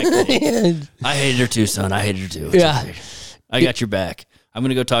 Exactly. I hated her too, son. I hated her too. It's Yeah. okay. I got your back. I'm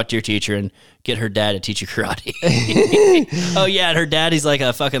going to go talk to your teacher and get her dad to teach you karate. Oh, yeah, and her dad, he's like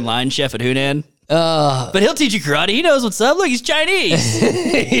a fucking line chef at Hunan. But he'll teach you karate. He knows what's up. Look, he's Chinese.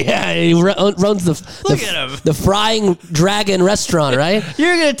 Yeah, he runs Look at him. the Frying Dragon restaurant, right?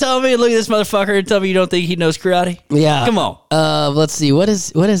 You're going to tell me, look at this motherfucker, and tell me you don't think he knows karate? Yeah. Come on. Let's see. What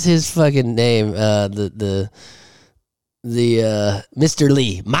is his fucking name? The Mr.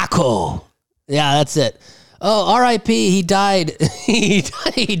 Lee. Mako. Yeah, that's it. Oh, R.I.P. He died. He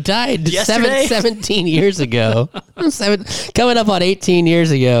died Yesterday? 17 years ago. Coming up on 18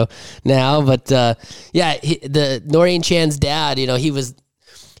 years ago now. But the Noreen Chan's dad,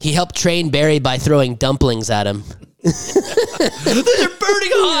 he helped train Barry by throwing dumplings at him. They're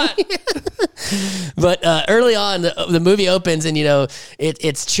burning hot. But early on, the movie opens and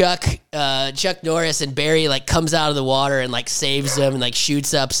it's Chuck Norris, and Barry comes out of the water and saves him and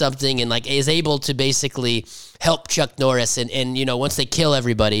shoots up something and is able to basically help Chuck Norris and once they kill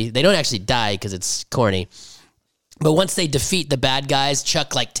everybody, they don't actually die because it's corny. But once they defeat the bad guys,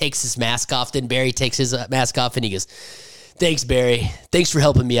 Chuck takes his mask off. Then Barry takes his mask off and he goes, "Thanks, Barry. Thanks for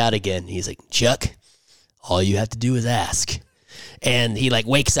helping me out again." He's like, "Chuck, all you have to do is ask." And he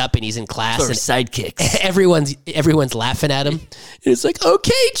wakes up and he's in class Sort and of sidekicks. everyone's laughing at him. And it's like,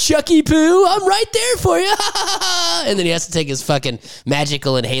 "Okay, Chucky Poo, I'm right there for you." And then he has to take his fucking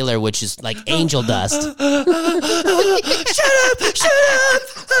magical inhaler, which is like angel dust. Shut up.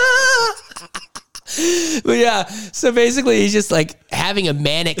 But yeah, so basically he's just having a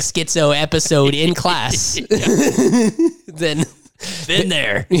manic schizo episode in class. Then Been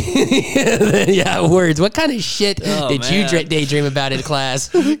there. Yeah, Words. What kind of shit did you man. daydream about in class?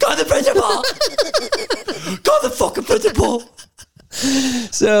 Call the principal. Call the fucking principal.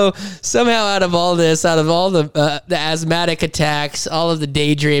 So somehow out of all the asthmatic attacks, all of the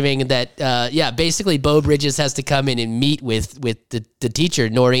daydreaming, that basically Bo Bridges has to come in and meet with the teacher,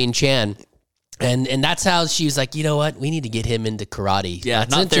 Noreen Chan. And that's how she was like, you know what? We need to get him into karate. Yeah,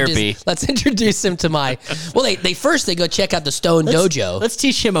 not therapy. Let's introduce him to my... Well, they first go check out the Stone Dojo. Let's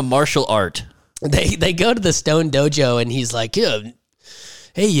teach him a martial art. they go to the Stone Dojo, and he's like, yeah,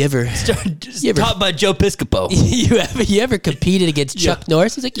 hey, you ever Taught by Joe Piscopo. you ever competed against Chuck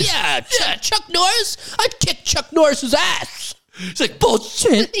Norris? He's like, yeah, Chuck Norris. I'd kick Chuck Norris's ass. It's like,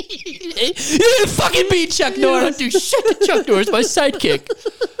 bullshit. You didn't fucking beat Chuck Norris. I don't do shit to Chuck Norris, my sidekick.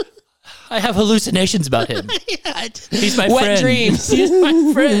 I have hallucinations about him. He's my Wet friend. dreams. He's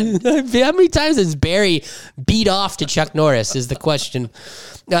my friend. How many times has Barry beat off to Chuck Norris is the question.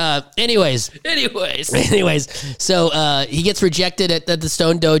 Anyways. So he gets rejected at the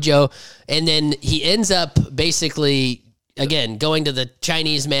Stone Dojo, and then he ends up basically, again, going to the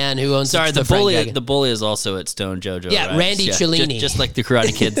Chinese man who owns the bully. The bully is also at Stone Dojo. Yeah, right? Randy Cellini. Just like the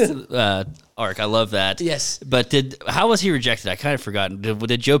Karate Kid's arc. I love that. Yes. But how was he rejected? I kind of forgotten.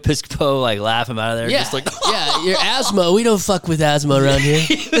 Did Joe Piscopo like laugh him out of there? Yeah. Just like, yeah, your asthma. We don't fuck with asthma around here.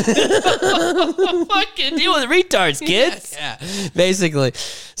 fucking deal with retards, kids. Yeah, basically.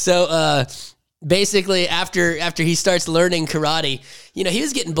 So, basically, after he starts learning karate, he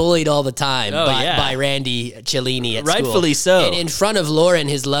was getting bullied all the time by Randy Cellini at school. Rightfully so. And in front of Lauren,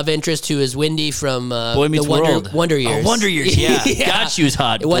 his love interest, who is Wendy from Boy Meets World. Wonder Years. Oh, Wonder Years, yeah. Yeah. God, she was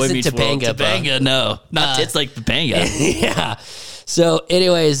hot. It wasn't Boy Meets Topanga, World. bro. Topanga, no. Not tits like Topanga. Yeah. So,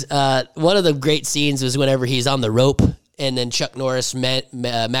 anyways, one of the great scenes was whenever he's on the rope, and then Chuck Norris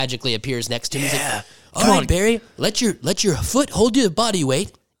magically appears next to him. He's like, all right, Barry, let your foot hold your body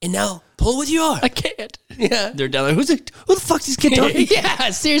weight, and now pull with your arm. I can't. Yeah. They're down there. Who the fuck's this kid talking? Yeah,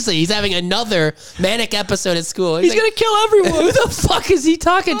 seriously, he's having another manic episode at school. He's going to kill everyone. Who the fuck is he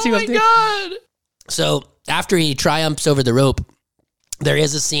talking to? Oh my God. So after he triumphs over the rope, there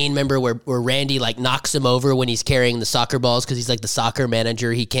is a scene, remember, where Randy like knocks him over when he's carrying the soccer balls because he's like the soccer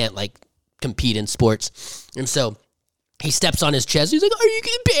manager. He can't like compete in sports. And so he steps on his chest. He's like, are you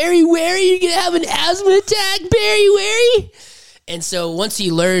Barry Wary? Are you going to have an asthma attack, Barry Wary? And so once he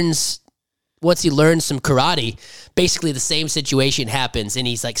learns some karate, basically the same situation happens, and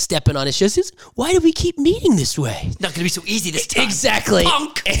he's like stepping on his chest. He's, why do we keep meeting this way? Not going to be so easy this time. Exactly.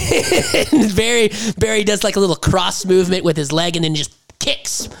 Punk. And Barry does like a little cross movement with his leg, and then just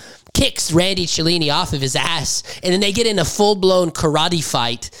kicks Randy Cellini off of his ass, and then they get in a full-blown karate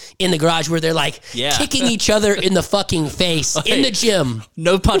fight in the garage where they're like kicking each other in the fucking face in the gym.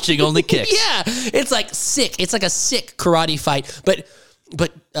 No punching, only kicks. Yeah, it's like sick. It's like a sick karate fight, but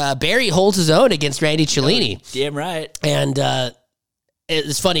Barry holds his own against Randy Cellini. Damn right. And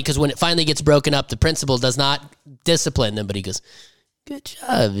it's funny because when it finally gets broken up, the principal does not discipline them, but he goes, good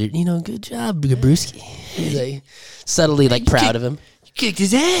job, good job, Brewski. He's like subtly like proud of him. Kicked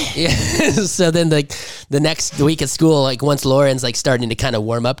his ass. Yeah. So then the next week at school, like once Lauren's like starting to kind of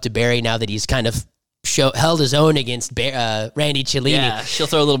warm up to Barry now that he's kind of held his own against Randy Cellini. Yeah, she'll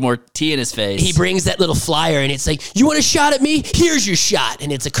throw a little more tea in his face. He brings that little flyer, and it's like, you want a shot at me? Here's your shot. And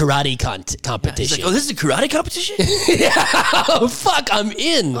it's a karate competition. He's like, oh, this is a karate competition? Yeah. Oh, fuck, I'm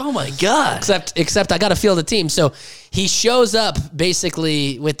in. Oh, my God. Except I got to field the team. So he shows up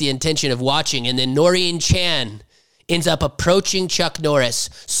basically with the intention of watching, and then Noreen Chan ends up approaching Chuck Norris,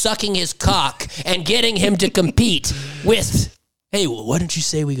 sucking his cock, and getting him to compete with... Hey, why don't you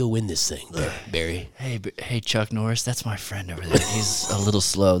say we go win this thing, Barry? Hey, Chuck Norris, that's my friend over there. He's a little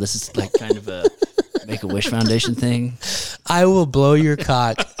slow. This is like kind of a Make-A-Wish Foundation thing. I will blow your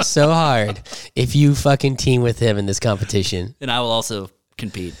cock so hard if you fucking team with him in this competition. And I will also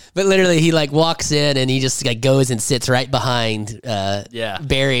compete. But literally, he like walks in and he just like goes and sits right behind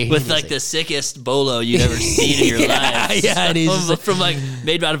Barry. With like the sickest bolo you'd ever seen in your life. Yeah, and he's from like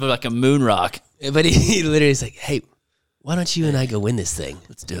made out of like a moon rock. But he literally is like, hey, why don't you and I go win this thing?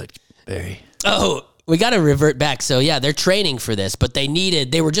 Let's do it, Barry. Oh, we got to revert back. So, yeah, they're training for this, but they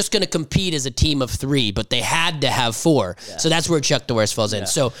were just going to compete as a team of 3, but they had to have 4. Yeah. So that's where Chuck Norris falls in.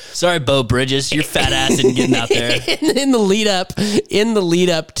 So sorry, Bo Bridges, your fat ass isn't getting out there. in the lead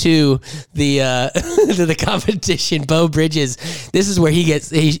up to the competition, Bo Bridges, this is where he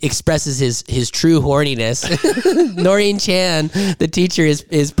expresses his true horniness. Noreen Chan, the teacher,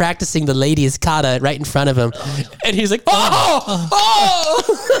 is practicing the ladies' kata right in front of him, and he's like, oh,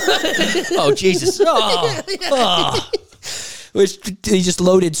 Jesus. Which he just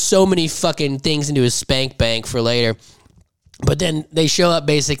loaded so many fucking things into his spank bank for later. But then they show up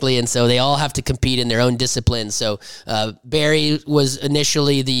basically, and so they all have to compete in their own discipline. So Barry was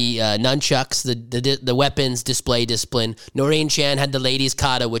initially the nunchucks, the weapons display discipline. Noreen Chan had the ladies'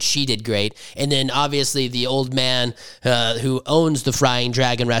 kata, which she did great. And then obviously the old man who owns the Frying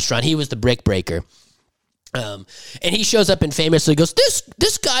Dragon restaurant, he was the brick breaker. And he shows up and famously goes,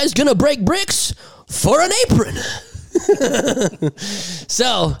 this guy's gonna break bricks for an apron.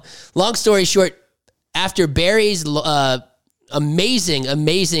 So, long story short, after Barry's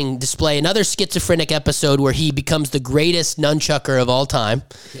amazing display. Another schizophrenic episode where he becomes the greatest nunchucker of all time.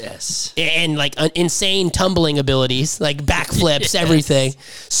 Yes. And like insane tumbling abilities, like backflips, everything,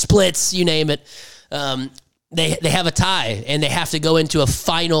 splits, you name it. They have a tie and they have to go into a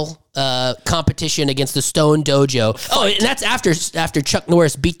final competition against the Stone Dojo. Oh, and that's after Chuck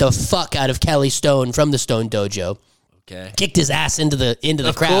Norris beat the fuck out of Kelly Stone from the Stone Dojo. Okay. Kicked his ass into the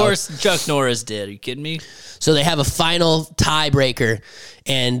crowd. Of course, Chuck Norris did. Are you kidding me? So they have a final tiebreaker,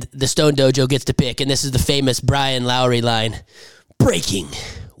 and the Stone Dojo gets to pick. And this is the famous Brian Lowry line: "Breaking,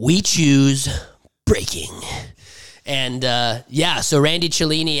 we choose breaking." And so Randy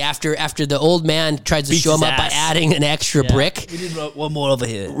Cellini, after the old man tries to Beats show him his up by ass. adding an extra brick, We need one more over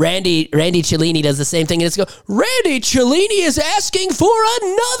here. Randy Cellini does the same thing, and it's Randy Cellini is asking for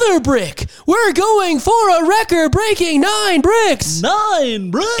another brick. We're going for a record-breaking 9 bricks.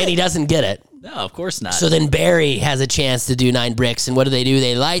 9 bricks. And he doesn't get it. No, of course not. So then Barry has a chance to do 9 bricks, and what do?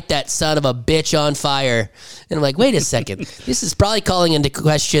 They light that son of a bitch on fire. And I'm like, wait a second. This is probably calling into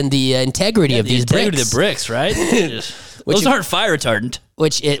question the integrity of these integrity bricks. of the bricks, right? Those aren't fire retardant.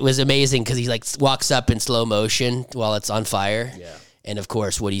 Which it was amazing because he like walks up in slow motion while it's on fire. Yeah. And of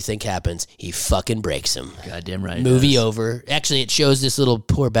course, what do you think happens? He fucking breaks him. Goddamn right. Movie over. Actually, it shows this little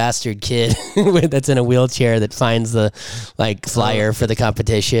poor bastard kid that's in a wheelchair that finds the flyer for the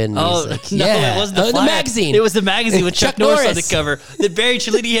competition. Oh, like, no, yeah. it wasn't the flyer. The magazine. It was the magazine with Chuck Norris on the cover that Barry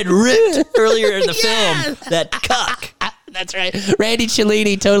Cellini had ripped earlier in the film. That cuck. That's right. Randy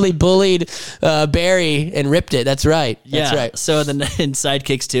Cellini totally bullied Barry and ripped it. That's right. That's right. So then in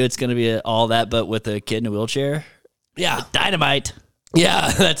Sidekicks 2, it's going to be all that, but with a kid in a wheelchair. Yeah. Dynamite.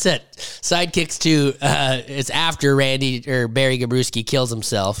 Yeah, that's it. Sidekicks 2 is after Barry Gabrewski kills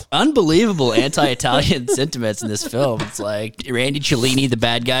himself. Unbelievable anti-Italian sentiments in this film. It's like Randy Cellini, the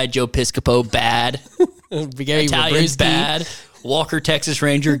bad guy, Joe Piscopo, bad. Gary Italians, Gabrewski. bad. Walker, Texas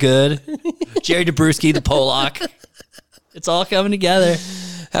Ranger, good. Jerry Dabrowski, the Polak. It's all coming together.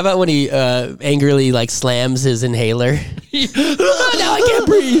 How about when he angrily slams his inhaler? Oh, now I can't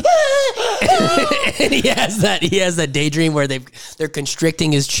breathe. And he has that daydream where they're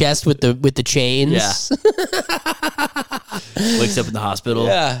constricting his chest with the chains. Yeah. Wakes up in the hospital.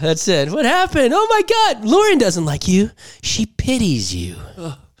 Yeah, that's it. What happened? Oh my God, Lauren doesn't like you. She pities you.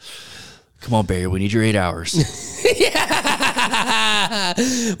 Come on, Barry, we need your 8 hours. Yeah.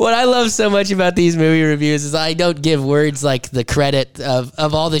 What I love so much about these movie reviews is I don't give Words the credit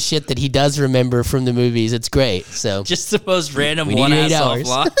of all the shit that he does remember from the movies. It's great. So Just the most random we need one 8 ass hours.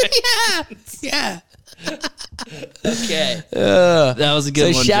 offline. Yeah. Okay. That was a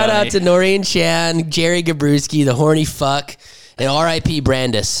good So one, shout Johnny. out to Noreen Chan, Jerry Gabrewski, the horny fuck, and R.I.P.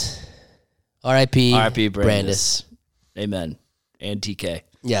 Brandis. R.I.P. R.I.P. Brandis. Amen. And TK.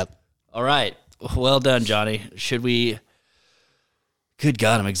 Yep. All right. Well done, Johnny. Should we... Good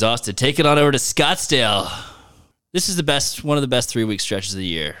God, I'm exhausted. Take it on over to Scottsdale. This is one of the best 3-week stretches of the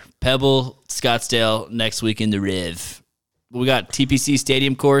year. Pebble, Scottsdale, next week in the Riv. We got TPC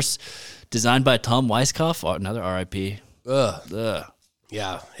Stadium course, designed by Tom Weiskopf, another RIP. Ugh.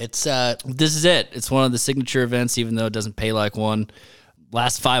 Yeah. It's This is it. It's one of the signature events, even though it doesn't pay like one.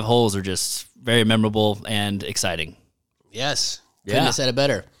 Last 5 holes are just very memorable and exciting. yes. Couldn't Yeah. have said it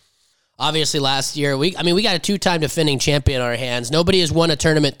better. Obviously, last year, we got a 2-time defending champion on our hands. Nobody has won a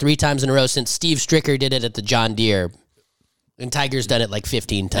tournament 3 times in a row since Steve Stricker did it at the John Deere. And Tiger's done it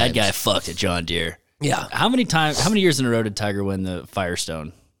 15 times. That guy fucked at John Deere. Yeah. How many years in a row did Tiger win the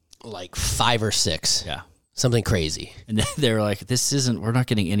Firestone? 5 or 6. Yeah. Something crazy. And they were like, we're not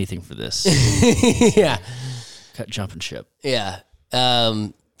getting anything for this. Yeah. Cut jumping ship. Yeah.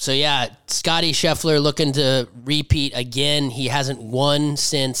 So, yeah, Scotty Scheffler looking to repeat again. He hasn't won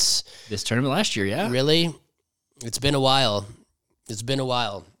since... This tournament last year, yeah. Really? It's been a while.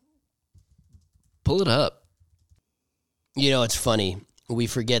 Pull it up. You know, it's funny. We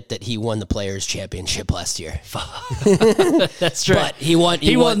forget that he won the Players' Championship last year. That's true. But he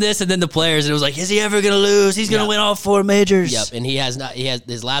won this and then the Players, and it was like, is he ever going to lose? He's going to win all 4 majors. Yep, and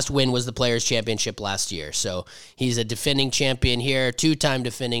his last win was the Players' Championship last year. So he's a defending champion here, 2-time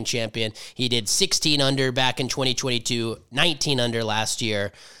defending champion. He did 16 under back in 2022, 19 under last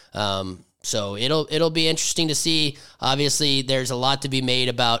year. So it'll be interesting to see. Obviously, there's a lot to be made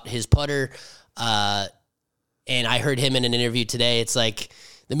about his putter. And I heard him in an interview today. It's like,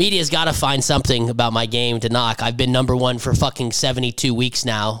 the media's got to find something about my game to knock. I've been number 1 for fucking 72 weeks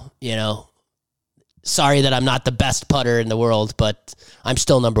now, you know. Sorry that I'm not the best putter in the world, but I'm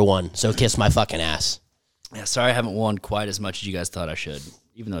still number 1, so kiss my fucking ass. Yeah, sorry I haven't won quite as much as you guys thought I should,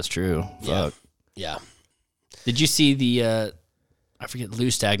 even though it's true. Fuck. Yeah. Did you see the, I forget, Lou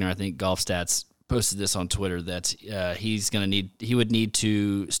Stagner, I think, Golf Stats posted this on Twitter that he would need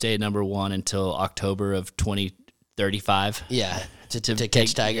to stay at number 1 until October of 2035. Yeah, to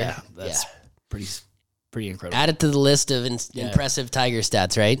catch Tiger. Yeah, that's pretty incredible. Add it to the list of impressive Tiger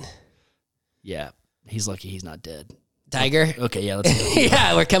stats, right? Yeah, he's lucky he's not dead. Tiger? Okay, yeah, let's go.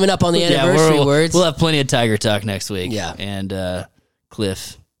 Yeah, we're coming up on the anniversary words. We'll have plenty of Tiger talk next week. Yeah. And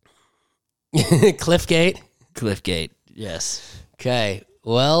Cliff. Cliffgate, yes. Okay.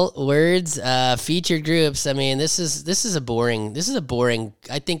 Well, words, featured groups. I mean, this is a boring.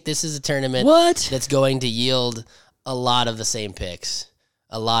 I think this is a tournament that's going to yield a lot of the same picks.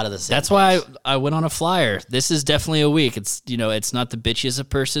 That's why I went on a flyer. This is definitely a week. It's it's not the bitchiest of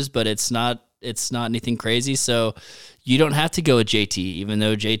purses, but it's not anything crazy. So you don't have to go with JT, even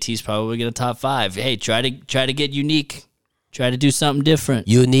though JT's probably going to top 5. Hey, try to get unique. Try to do something different.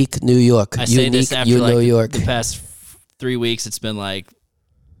 Unique New York. I say this after the past 3 weeks. It's been like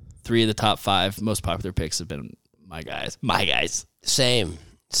 3 of the top 5 most popular picks have been my guys. Same.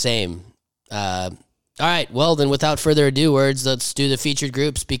 All right, well, then without further ado, words, let's do the featured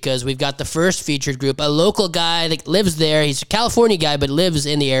groups because we've got the first featured group, a local guy that lives there. He's a California guy, but lives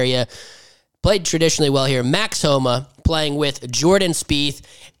in the area. Played traditionally well here. Max Homa playing with Jordan Spieth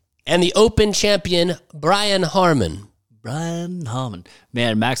and the Open champion, Brian Harmon.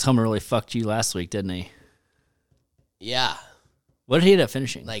 Man, Max Homa really fucked you last week, didn't he? Yeah. What did he end up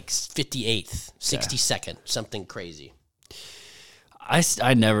finishing? Like 58th, 62nd, something crazy.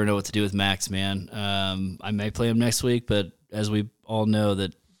 I never know what to do with Max, man. I may play him next week, but as we all know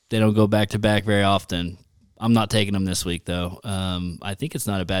that they don't go back-to-back very often. I'm not taking him this week, though. I think it's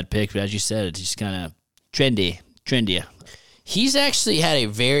not a bad pick, but as you said, it's just kind of trendy. He's actually had a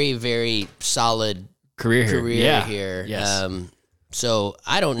very, very solid career here. Yes. So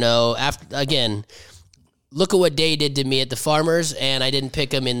I don't know. Again, look at what Day did to me at the Farmers, and I didn't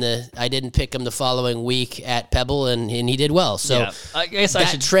pick him the following week at Pebble, and he did well. So I guess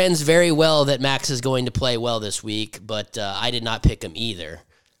that trends very well that Max is going to play well this week, but I did not pick him either.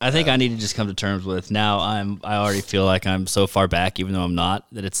 I think I need to just come to terms with now. I already feel like I'm so far back, even though I'm not.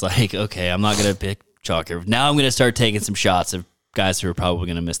 That it's like, okay, I'm not gonna pick Chalker. Now I'm gonna start taking some shots of guys who are probably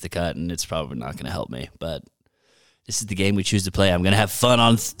gonna miss the cut, and it's probably not gonna help me. But this is the game we choose to play. I'm gonna have fun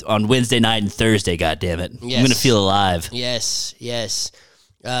on Wednesday night and Thursday. God damn it! Yes. I'm gonna feel alive. Yes.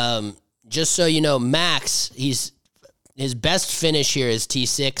 Just so you know, Max, his best finish here is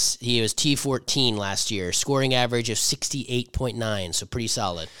T6. He was T14 last year. Scoring average of 68.9, so pretty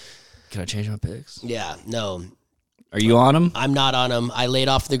solid. Can I change my picks? Yeah, no. Are you on him? I'm not on him. I laid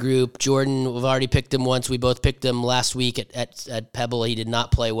off the group. Jordan, we've already picked him once. We both picked him last week at Pebble. He did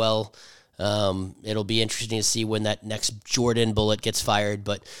not play well. It'll be interesting to see when that next Jordan bullet gets fired.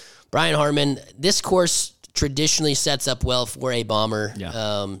 But Brian Harmon, this course traditionally sets up well for a bomber.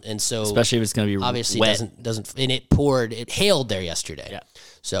 Yeah. And so especially if it's going to be obviously wet. doesn't and it hailed there yesterday. Yeah.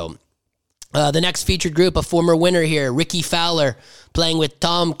 So the next featured group, a former winner here, Ricky Fowler playing with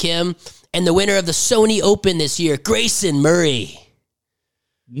Tom Kim, and the winner of the Sony Open this year, Grayson Murray.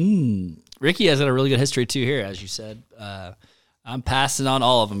 Ricky has got a really good history too here, as you said. I'm passing on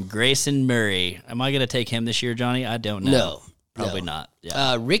all of them. Grayson Murray. Am I going to take him this year, Johnny? I don't know. No. Probably not.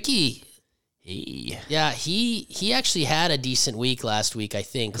 Yeah. Ricky... he actually had a decent week last week, I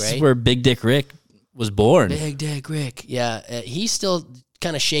think, This right? is where Big Dick Rick was born. Big Dick Rick. Yeah, he's still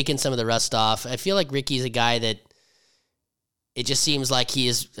kind of shaking some of the rust off. I feel like Ricky's a guy that it just seems like he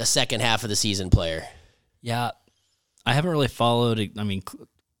is a second half of the season player. Yeah, I haven't really followed,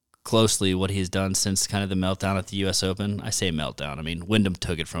 closely what he's done since kind of the meltdown at the U.S. Open. I say meltdown. Wyndham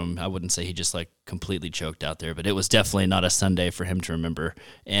took it from him. I wouldn't say he just completely choked out there, but it was definitely not a Sunday for him to remember.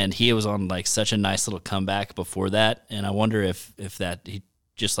 And he was on such a nice little comeback before that. And I wonder if that he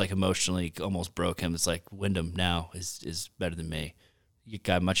just emotionally almost broke him. It's like Wyndham now is better than me. A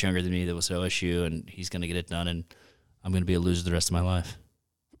guy much younger than me that was at OSU, and he's going to get it done, and I'm going to be a loser the rest of my life.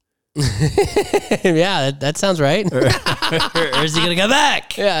 Yeah, that sounds right. Or is he going to go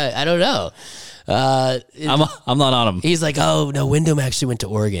back? Yeah, I don't know. I'm not on him. He's like, oh no, Wyndham actually went to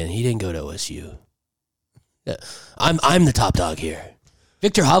Oregon. He didn't go to OSU. Yeah. I'm the top dog here.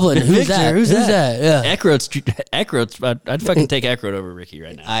 Victor Hovland. Who's that? Who's that? Yeah. Eckroat's. I'd fucking take Eckroat over Ricky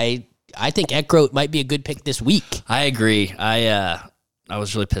right now. I think Eckroat might be a good pick this week. I agree. I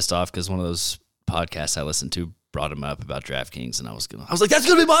was really pissed off because one of those podcasts I listened to brought him up about DraftKings, and I was like, that's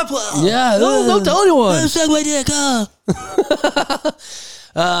gonna be my play. Yeah, don't tell anyone. Suck my dick,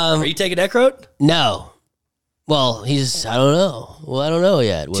 Are you taking Eckroat? No. Well, I don't know. Well, I don't know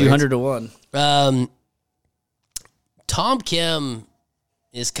yet. 200 to 1. Tom Kim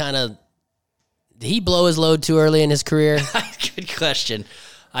is kind of. Did he blow his load too early in his career? Good question.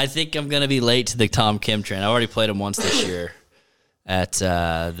 I think I'm going to be late to the Tom Kim train. I already played him once this year at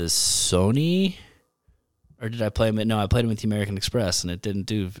the Sony. Or did I play him? No, I played him with the American Express, and it didn't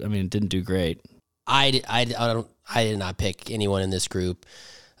do great. I did not pick anyone in this group.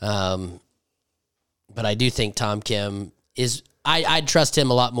 But I do think Tom Kim is... I'd trust him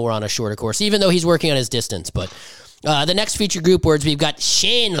a lot more on a shorter course, even though he's working on his distance. But the next feature group words, we've got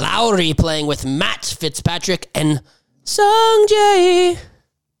Shane Lowry playing with Matt Fitzpatrick and Sung Jae.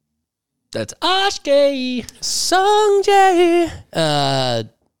 That's Ashke. Sung Jae.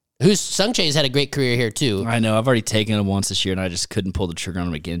 Sung Jae's had a great career here, too. I know. I've already taken him once this year, and I just couldn't pull the trigger on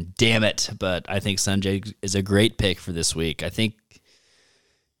him again. Damn it. But I think Sung Jae is a great pick for this week. I think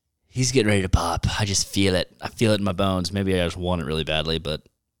he's getting ready to pop. I just feel it. I feel it in my bones. Maybe I just want it really badly, but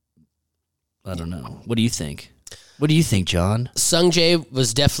I don't know. What do you think? What do you think, John? Sung Jae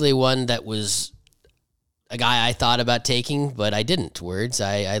was definitely one that was a guy I thought about taking, but I didn't.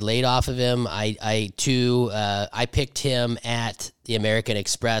 I laid off of him. I picked him at the American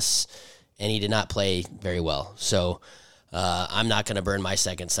Express, and he did not play very well. So I'm not going to burn my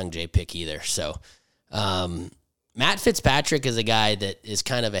second Sung Jae pick either. So Matt Fitzpatrick is a guy that is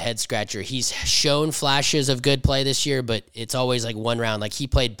kind of a head scratcher. He's shown flashes of good play this year, but it's always like one round. Like he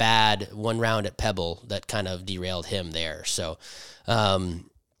played bad one round at Pebble that kind of derailed him there. So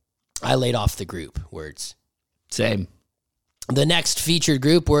I laid off the group words. Same. The next featured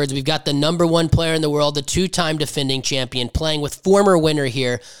group words, we've got the number one player in the world, the two-time defending champion, playing with former winner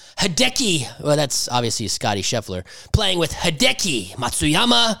here, Hideki. Well, that's obviously Scotty Scheffler, playing with Hideki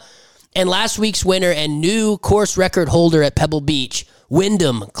Matsuyama. And last week's winner and new course record holder at Pebble Beach,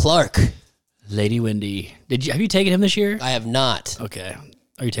 Wyndham Clark. Lady Windy. Have you taken him this year? I have not. Okay.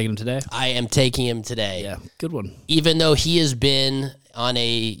 Are you taking him today? I am taking him today. Yeah, good one. Even though he has been on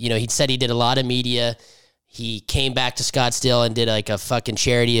he said he did a lot of media. He came back to Scottsdale and did like a fucking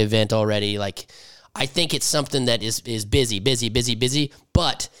charity event already. Like, I think it's something that is busy,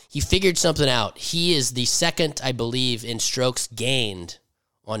 but he figured something out. He is the second, I believe, in strokes gained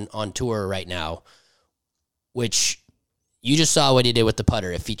on tour right now, which you just saw what he did with the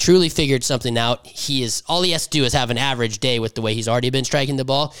putter. If he truly figured something out, all he has to do is have an average day with the way he's already been striking the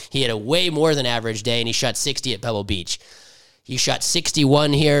ball. He had a way more than average day, and he shot 60 at Pebble Beach. He shot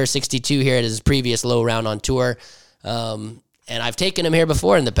 61 here, 62 here at his previous low round on tour. And I've taken him here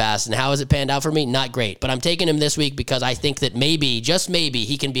before in the past, and how has it panned out for me? Not great. But I'm taking him this week because I think that maybe, just maybe,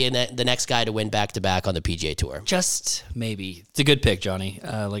 he can be the next guy to win back-to-back on the PGA Tour. Just maybe. It's a good pick, Johnny.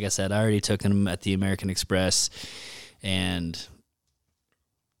 Like I said, I already took him at the American Express, and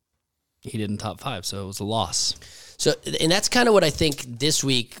he didn't top 5, so it was a loss. So, and that's kind of what I think this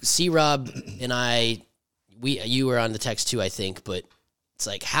week. C-Rob and I, you were on the text too, I think, but it's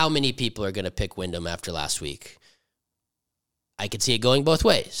like, how many people are going to pick Wyndham after last week? I could see it going both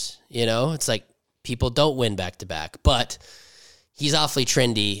ways. It's like people don't win back-to-back, but he's awfully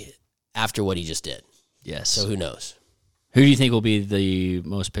trendy after what he just did. Yes. So who knows? Who do you think will be the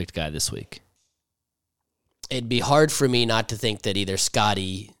most picked guy this week? It'd be hard for me not to think that either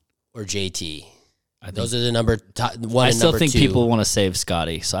Scotty or JT. Those are the one and number 2. I still think people want to save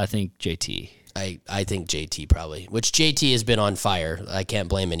Scotty, so I think JT. I think JT probably, which JT has been on fire. I can't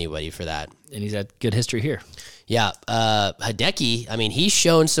blame anybody for that. And he's had good history here. Yeah. Hideki, I mean, he's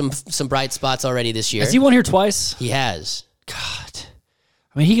shown some bright spots already this year. Has he won here twice? He has. God.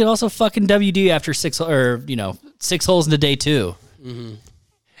 I mean, he could also fucking WD after 6 holes into day 2. Mm-hmm.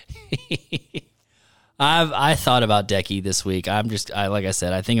 I thought about Decky this week. Like I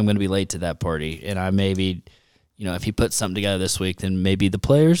said, I think I'm going to be late to that party, and I maybe, if he puts something together this week, then maybe the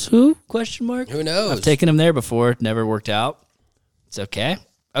players who? Question mark. Who knows? I've taken him there before. Never worked out. It's okay.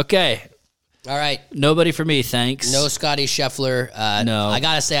 Okay. All right. Nobody for me, thanks. No Scotty Scheffler. No. I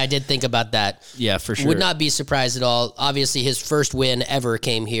got to say, I did think about that. Yeah, for sure. Would not be surprised at all. Obviously, his first win ever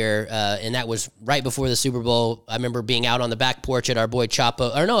came here, and that was right before the Super Bowl. I remember being out on the back porch at our boy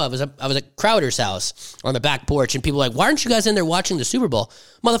Chapo. Or no, I was at Crowder's house on the back porch, and people were like, why aren't you guys in there watching the Super Bowl?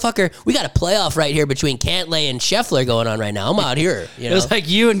 Motherfucker, we got a playoff right here between Cantlay and Scheffler going on right now. I'm out here. It was like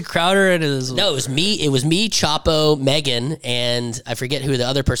you and Crowder and his... No, it was me, Chapo, Megan, and I forget who the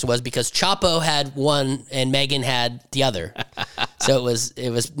other person was because Chapo had one and Megan had the other. So it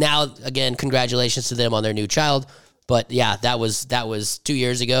was now, again, congratulations to them on their new child. But yeah, that was 2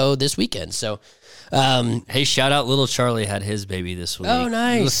 years ago this weekend. So hey, shout out little Charlie had his baby this week. Oh,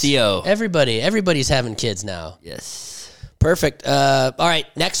 nice. Little Theo. Everybody's having kids now. Yes. Perfect. All right,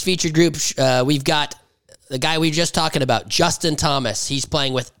 next featured group, we've got the guy we were just talking about, Justin Thomas. He's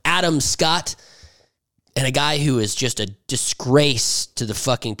playing with Adam Scott. And a guy who is just a disgrace to the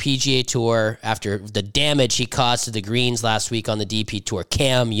fucking PGA Tour after the damage he caused to the greens last week on the DP Tour,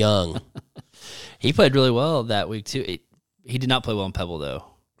 Cam Young. He played really well that week, too. He did not play well in Pebble, though.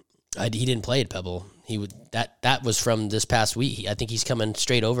 He didn't play at Pebble. That was from this past week. I think he's coming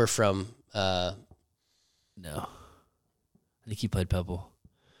straight over from... No. I think he played Pebble.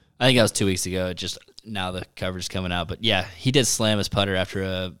 I think that was 2 weeks ago. Just now the coverage is coming out. But yeah, he did slam his putter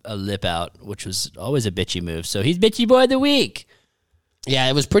after a lip out, which was always a bitchy move. So he's bitchy boy of the week. Yeah,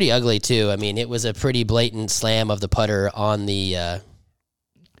 it was pretty ugly too. I mean, it was a pretty blatant slam of the putter on the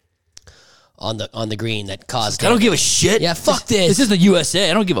green that caused. I don't give a shit. Yeah, fuck this. This is the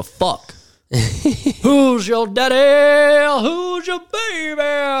USA. I don't give a fuck. Who's your daddy? Who's your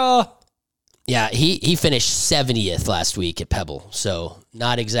baby? Yeah, he finished 70th last week at Pebble, so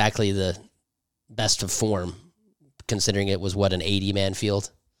not exactly the best of form, considering it was, an 80-man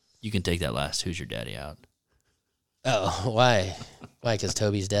field? You can take that last Who's Your Daddy out. Oh, why? Why, because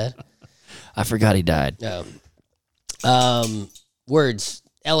Toby's dead? I forgot he died. No. Words,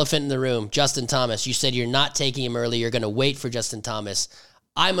 elephant in the room, Justin Thomas. You said you're not taking him early. You're going to wait for Justin Thomas.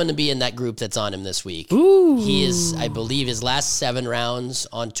 I'm going to be in that group that's on him this week. Ooh. He is, I believe, his last 7 rounds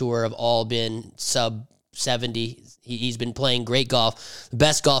on tour have all been sub 70. He's been playing great golf. The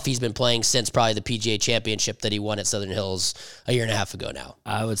best golf he's been playing since probably the PGA Championship that he won at Southern Hills a year and a half ago now.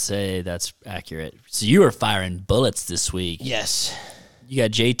 I would say that's accurate. So you were firing bullets this week. Yes. You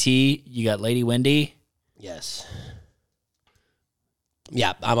got JT. You got Lady Wendy. Yes.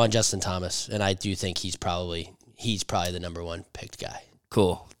 Yeah, I'm on Justin Thomas, and I do think he's probably the number one picked guy.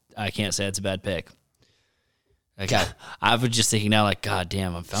 Cool. I can't say it's a bad pick. Okay. I was just thinking now, like, God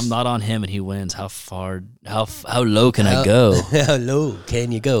damn, if I'm not on him and he wins, how low can I go? How low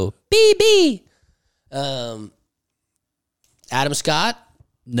can you go? BB. Adam Scott,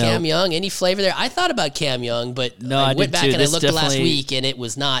 No. Cam Young, any flavor there? I thought about Cam Young, but No, I I went did back too. and I This looked last definitely- week, and it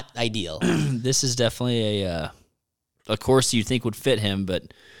was not ideal. This is definitely a course you think would fit him,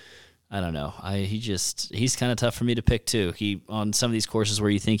 but I don't know. He's kind of tough for me to pick too. He on some of these courses where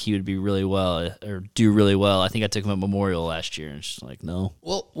you think he would be really well or do really well. I think I took him at Memorial last year, and it's just like no.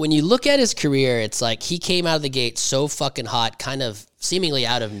 Well, when you look at his career, it's like he came out of the gate so fucking hot, kind of seemingly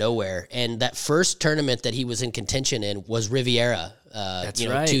out of nowhere. And that first tournament that he was in contention in was Riviera, That's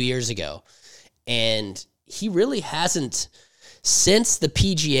right. 2 years ago. And he really hasn't, since the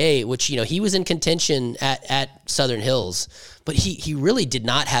PGA, which, he was in contention at Southern Hills, but he really did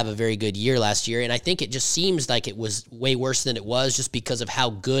not have a very good year last year. And I think it just seems like it was way worse than it was just because of how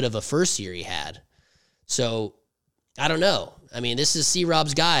good of a first year he had. So I don't know. I mean, this is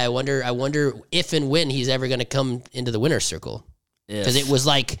C-Rob's guy. I wonder if and when he's ever going to come into the winner's circle. Because it was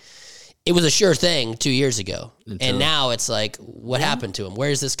a sure thing 2 years ago. And now it's like, what happened to him?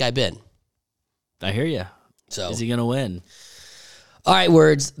 Where's this guy been? I hear you. So is he going to win? All right,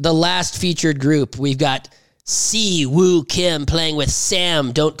 Words. The last featured group, we've got C. Woo Kim playing with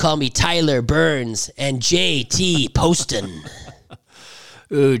Sam, Don't Call Me Tyler Burns, and JT Poston.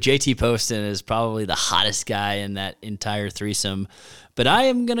 Ooh, JT Poston is probably the hottest guy in that entire threesome. But I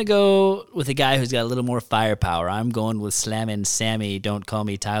am going to go with a guy who's got a little more firepower. I'm going with Slammin' Sammy, Don't Call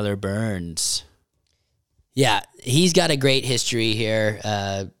Me Tyler Burns. Yeah, he's got a great history here.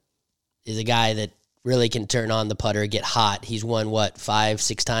 Is a guy that really can turn on the putter, get hot. He's won,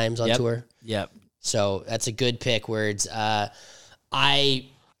 5-6 times on tour? Yep. So that's a good pick, Words. I'm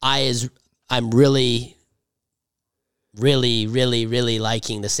really, really, really, really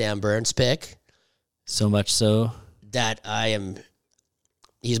liking the Sam Burns pick. So much so that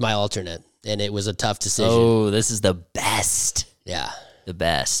he's my alternate, and it was a tough decision. Oh, this is the best. Yeah. The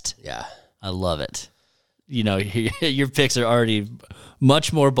best. Yeah. I love it. Your picks are already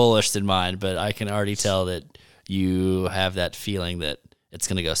much more bullish than mine, but I can already tell that you have that feeling that it's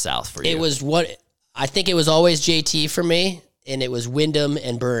going to go south for you. I think it was always JT for me, and it was Wyndham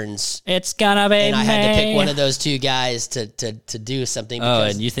and Burns. It's gonna be and I had to pick one of those two guys to do something.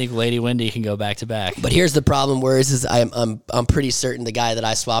 And you think Lady Wendy can go back to back? But here's the problem: whereas I'm pretty certain the guy that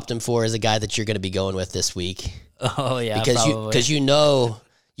I swapped him for is a guy that you're going to be going with this week. Oh yeah, because you know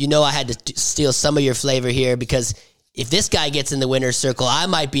I had to steal some of your flavor here because if this guy gets in the winner's circle, I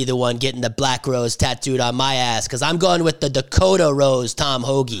might be the one getting the black rose tattooed on my ass because I'm going with the Dakota Rose Tom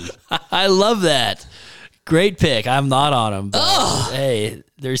Hoagie. I love that. Great pick. I'm not on him. But hey,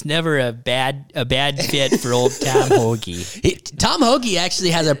 there's never a bad fit for old Tom Hoagie. Tom Hoagie actually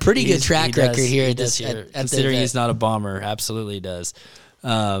has a pretty good track record here at this. Considering he's not a bomber, absolutely does.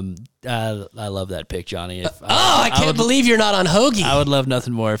 I love that pick, Johnny. I can't believe you're not on Hoagie. I would love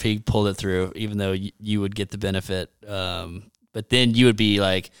nothing more if he pulled it through, even though you would get the benefit. But then you would be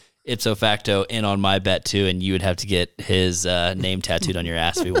like, ipso facto in on my bet too, and you would have to get his name tattooed on your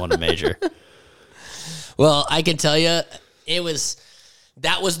ass if you want to major. Well, I can tell you,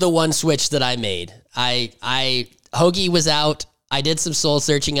 that was the one switch that I made. Hoagie was out. I did some soul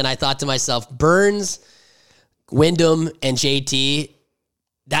searching, and I thought to myself, Burns, Wyndham, and JT,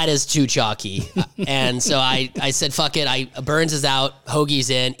 that is too chalky. And so I said, fuck it. Burns is out. Hoagie's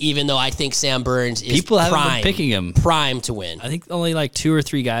in, even though I think Sam Burns is People haven't been picking him. Prime to win. I think only like 2 or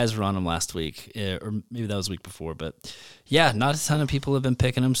 3 guys were on him last week, or maybe that was the week before. But yeah, not a ton of people have been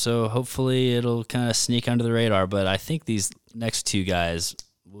picking him, so hopefully it'll kind of sneak under the radar. But I think these next 2 guys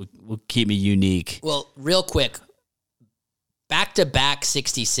will keep me unique. Well, real quick, back-to-back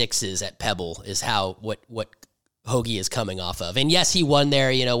 66s at Pebble is what Hoagie is coming off of. And yes, he won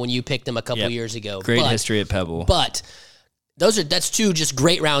there, when you picked him a couple years ago. Great history at Pebble. But that's 2 just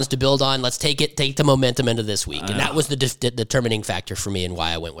great rounds to build on. Let's take the momentum into this week. And that was the determining factor for me and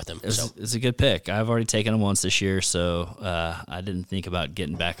why I went with him. It's a good pick. I've already taken him once this year, so I didn't think about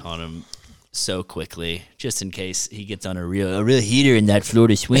getting back on him so quickly, just in case he gets on a real heater in that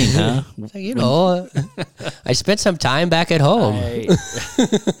Florida swing, huh? I spent some time back at home.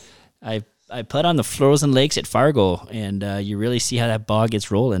 I put on the frozen lakes at Fargo, and you really see how that bog gets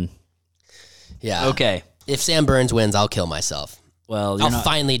rolling. Yeah. Okay. If Sam Burns wins, I'll kill myself. Well, I'll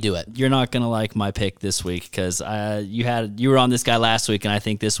finally do it. You're not gonna like my pick this week because you were on this guy last week, and I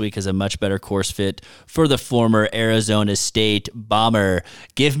think this week is a much better course fit for the former Arizona State Bomber.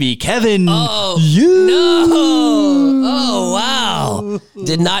 Give me Kevin. Oh no! Oh wow!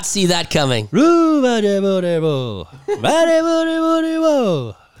 Did not see that coming.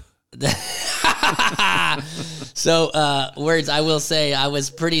 So, Words, I will say I was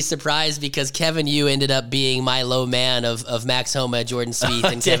pretty surprised because Kevin Yu ended up being my low man of Max Homa, Jordan Spieth,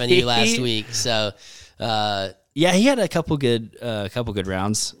 and Kevin Yu last week. So, yeah, he had a couple good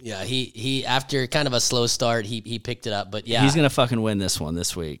rounds. Yeah, he after kind of a slow start, he picked it up. But yeah, he's gonna fucking win this one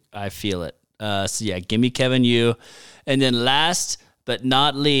this week. I feel it. So yeah, give me Kevin Yu, and then last but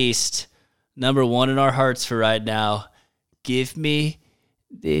not least, number 1 in our hearts for right now, give me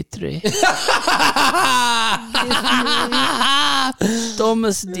Dietrich.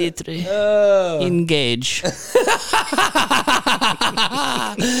 Thomas Dietrich. Engage.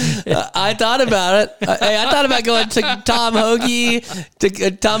 I thought about it. I thought about going to Tom Hoagie,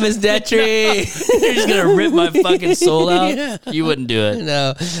 to Thomas Dietrich. You're just going to rip my fucking soul out? Yeah. You wouldn't do it.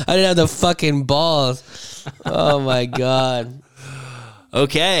 No, I didn't have the fucking balls. Oh, my God.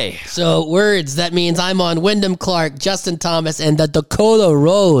 Okay. So, Words, that means I'm on Wyndham Clark, Justin Thomas, and the Dakota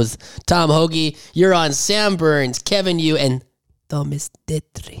Rose. Tom Hoagie, you're on Sam Burns, Kevin Yu, and Thomas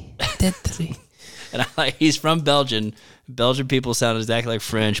Dietrich. And he's from Belgium. Belgian people sound exactly like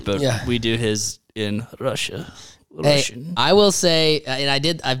French, but we do his in Russia. Hey, I will say,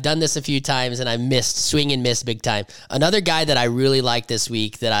 and I've done this a few times, and I swing and miss big time. Another guy that I really like this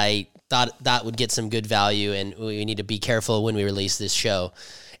week that I thought that would get some good value, and we need to be careful when we release this show.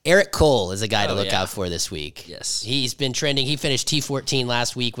 Eric Cole is a guy to look out for this week. Yes. He's been trending. He finished T14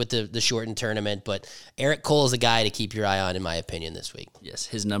 last week with the shortened tournament, but Eric Cole is a guy to keep your eye on, in my opinion, this week. Yes,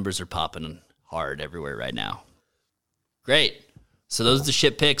 his numbers are popping hard everywhere right now. Great. So those are the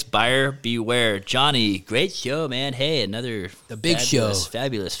shit picks. Buyer beware. Johnny, great show, man. Hey, another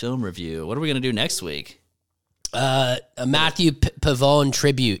fabulous film review. What are we going to do next week? A Matthew Pavone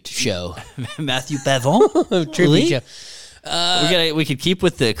tribute show. Matthew Pavone? Tribute show. We could keep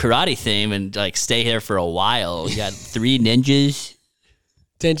with the karate theme and stay here for a while. We got 3 ninjas.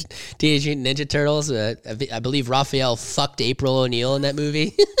 Teenage Mutant Ninja Turtles. I believe Raphael fucked April O'Neil in that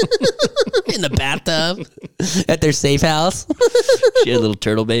movie. In the bathtub at their safe house. She had little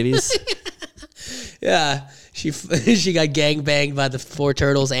turtle babies. Yeah. She got gangbanged by the 4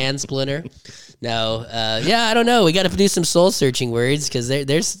 turtles and Splinter. No, I don't know. We got to do some soul searching, Words, because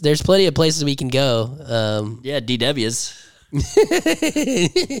there's plenty of places we can go. DW's.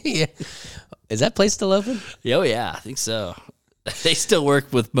 Yeah. Is that place still open? Oh yeah, I think so. They still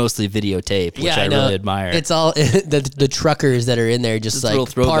work with mostly videotape, which I really admire. It's all the truckers that are in there, just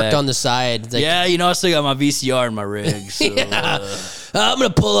parked on the side. I still got my VCR in my rig. So, I'm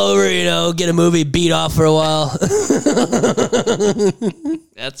gonna pull over, get a movie, beat off for a while.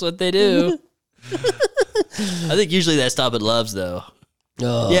 That's what they do. I think usually they stop at Love's, though.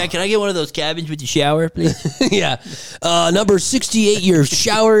 Oh. Yeah, can I get one of those cabins with the shower, please? Yeah. Number 68, your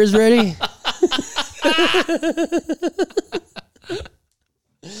shower is ready.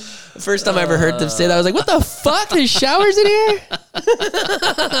 The first time I ever heard them say that, I was like, what the fuck? There's showers in here?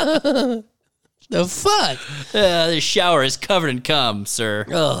 The fuck? The shower is covered in cum, sir.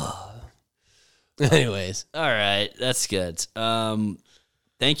 Oh. Anyways. All right, that's good.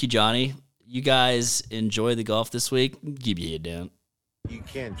 Thank you, Johnny. You guys enjoy the golf this week. Keep your head down. You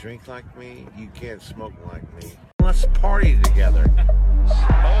can't drink like me. You can't smoke like me. Let's party together.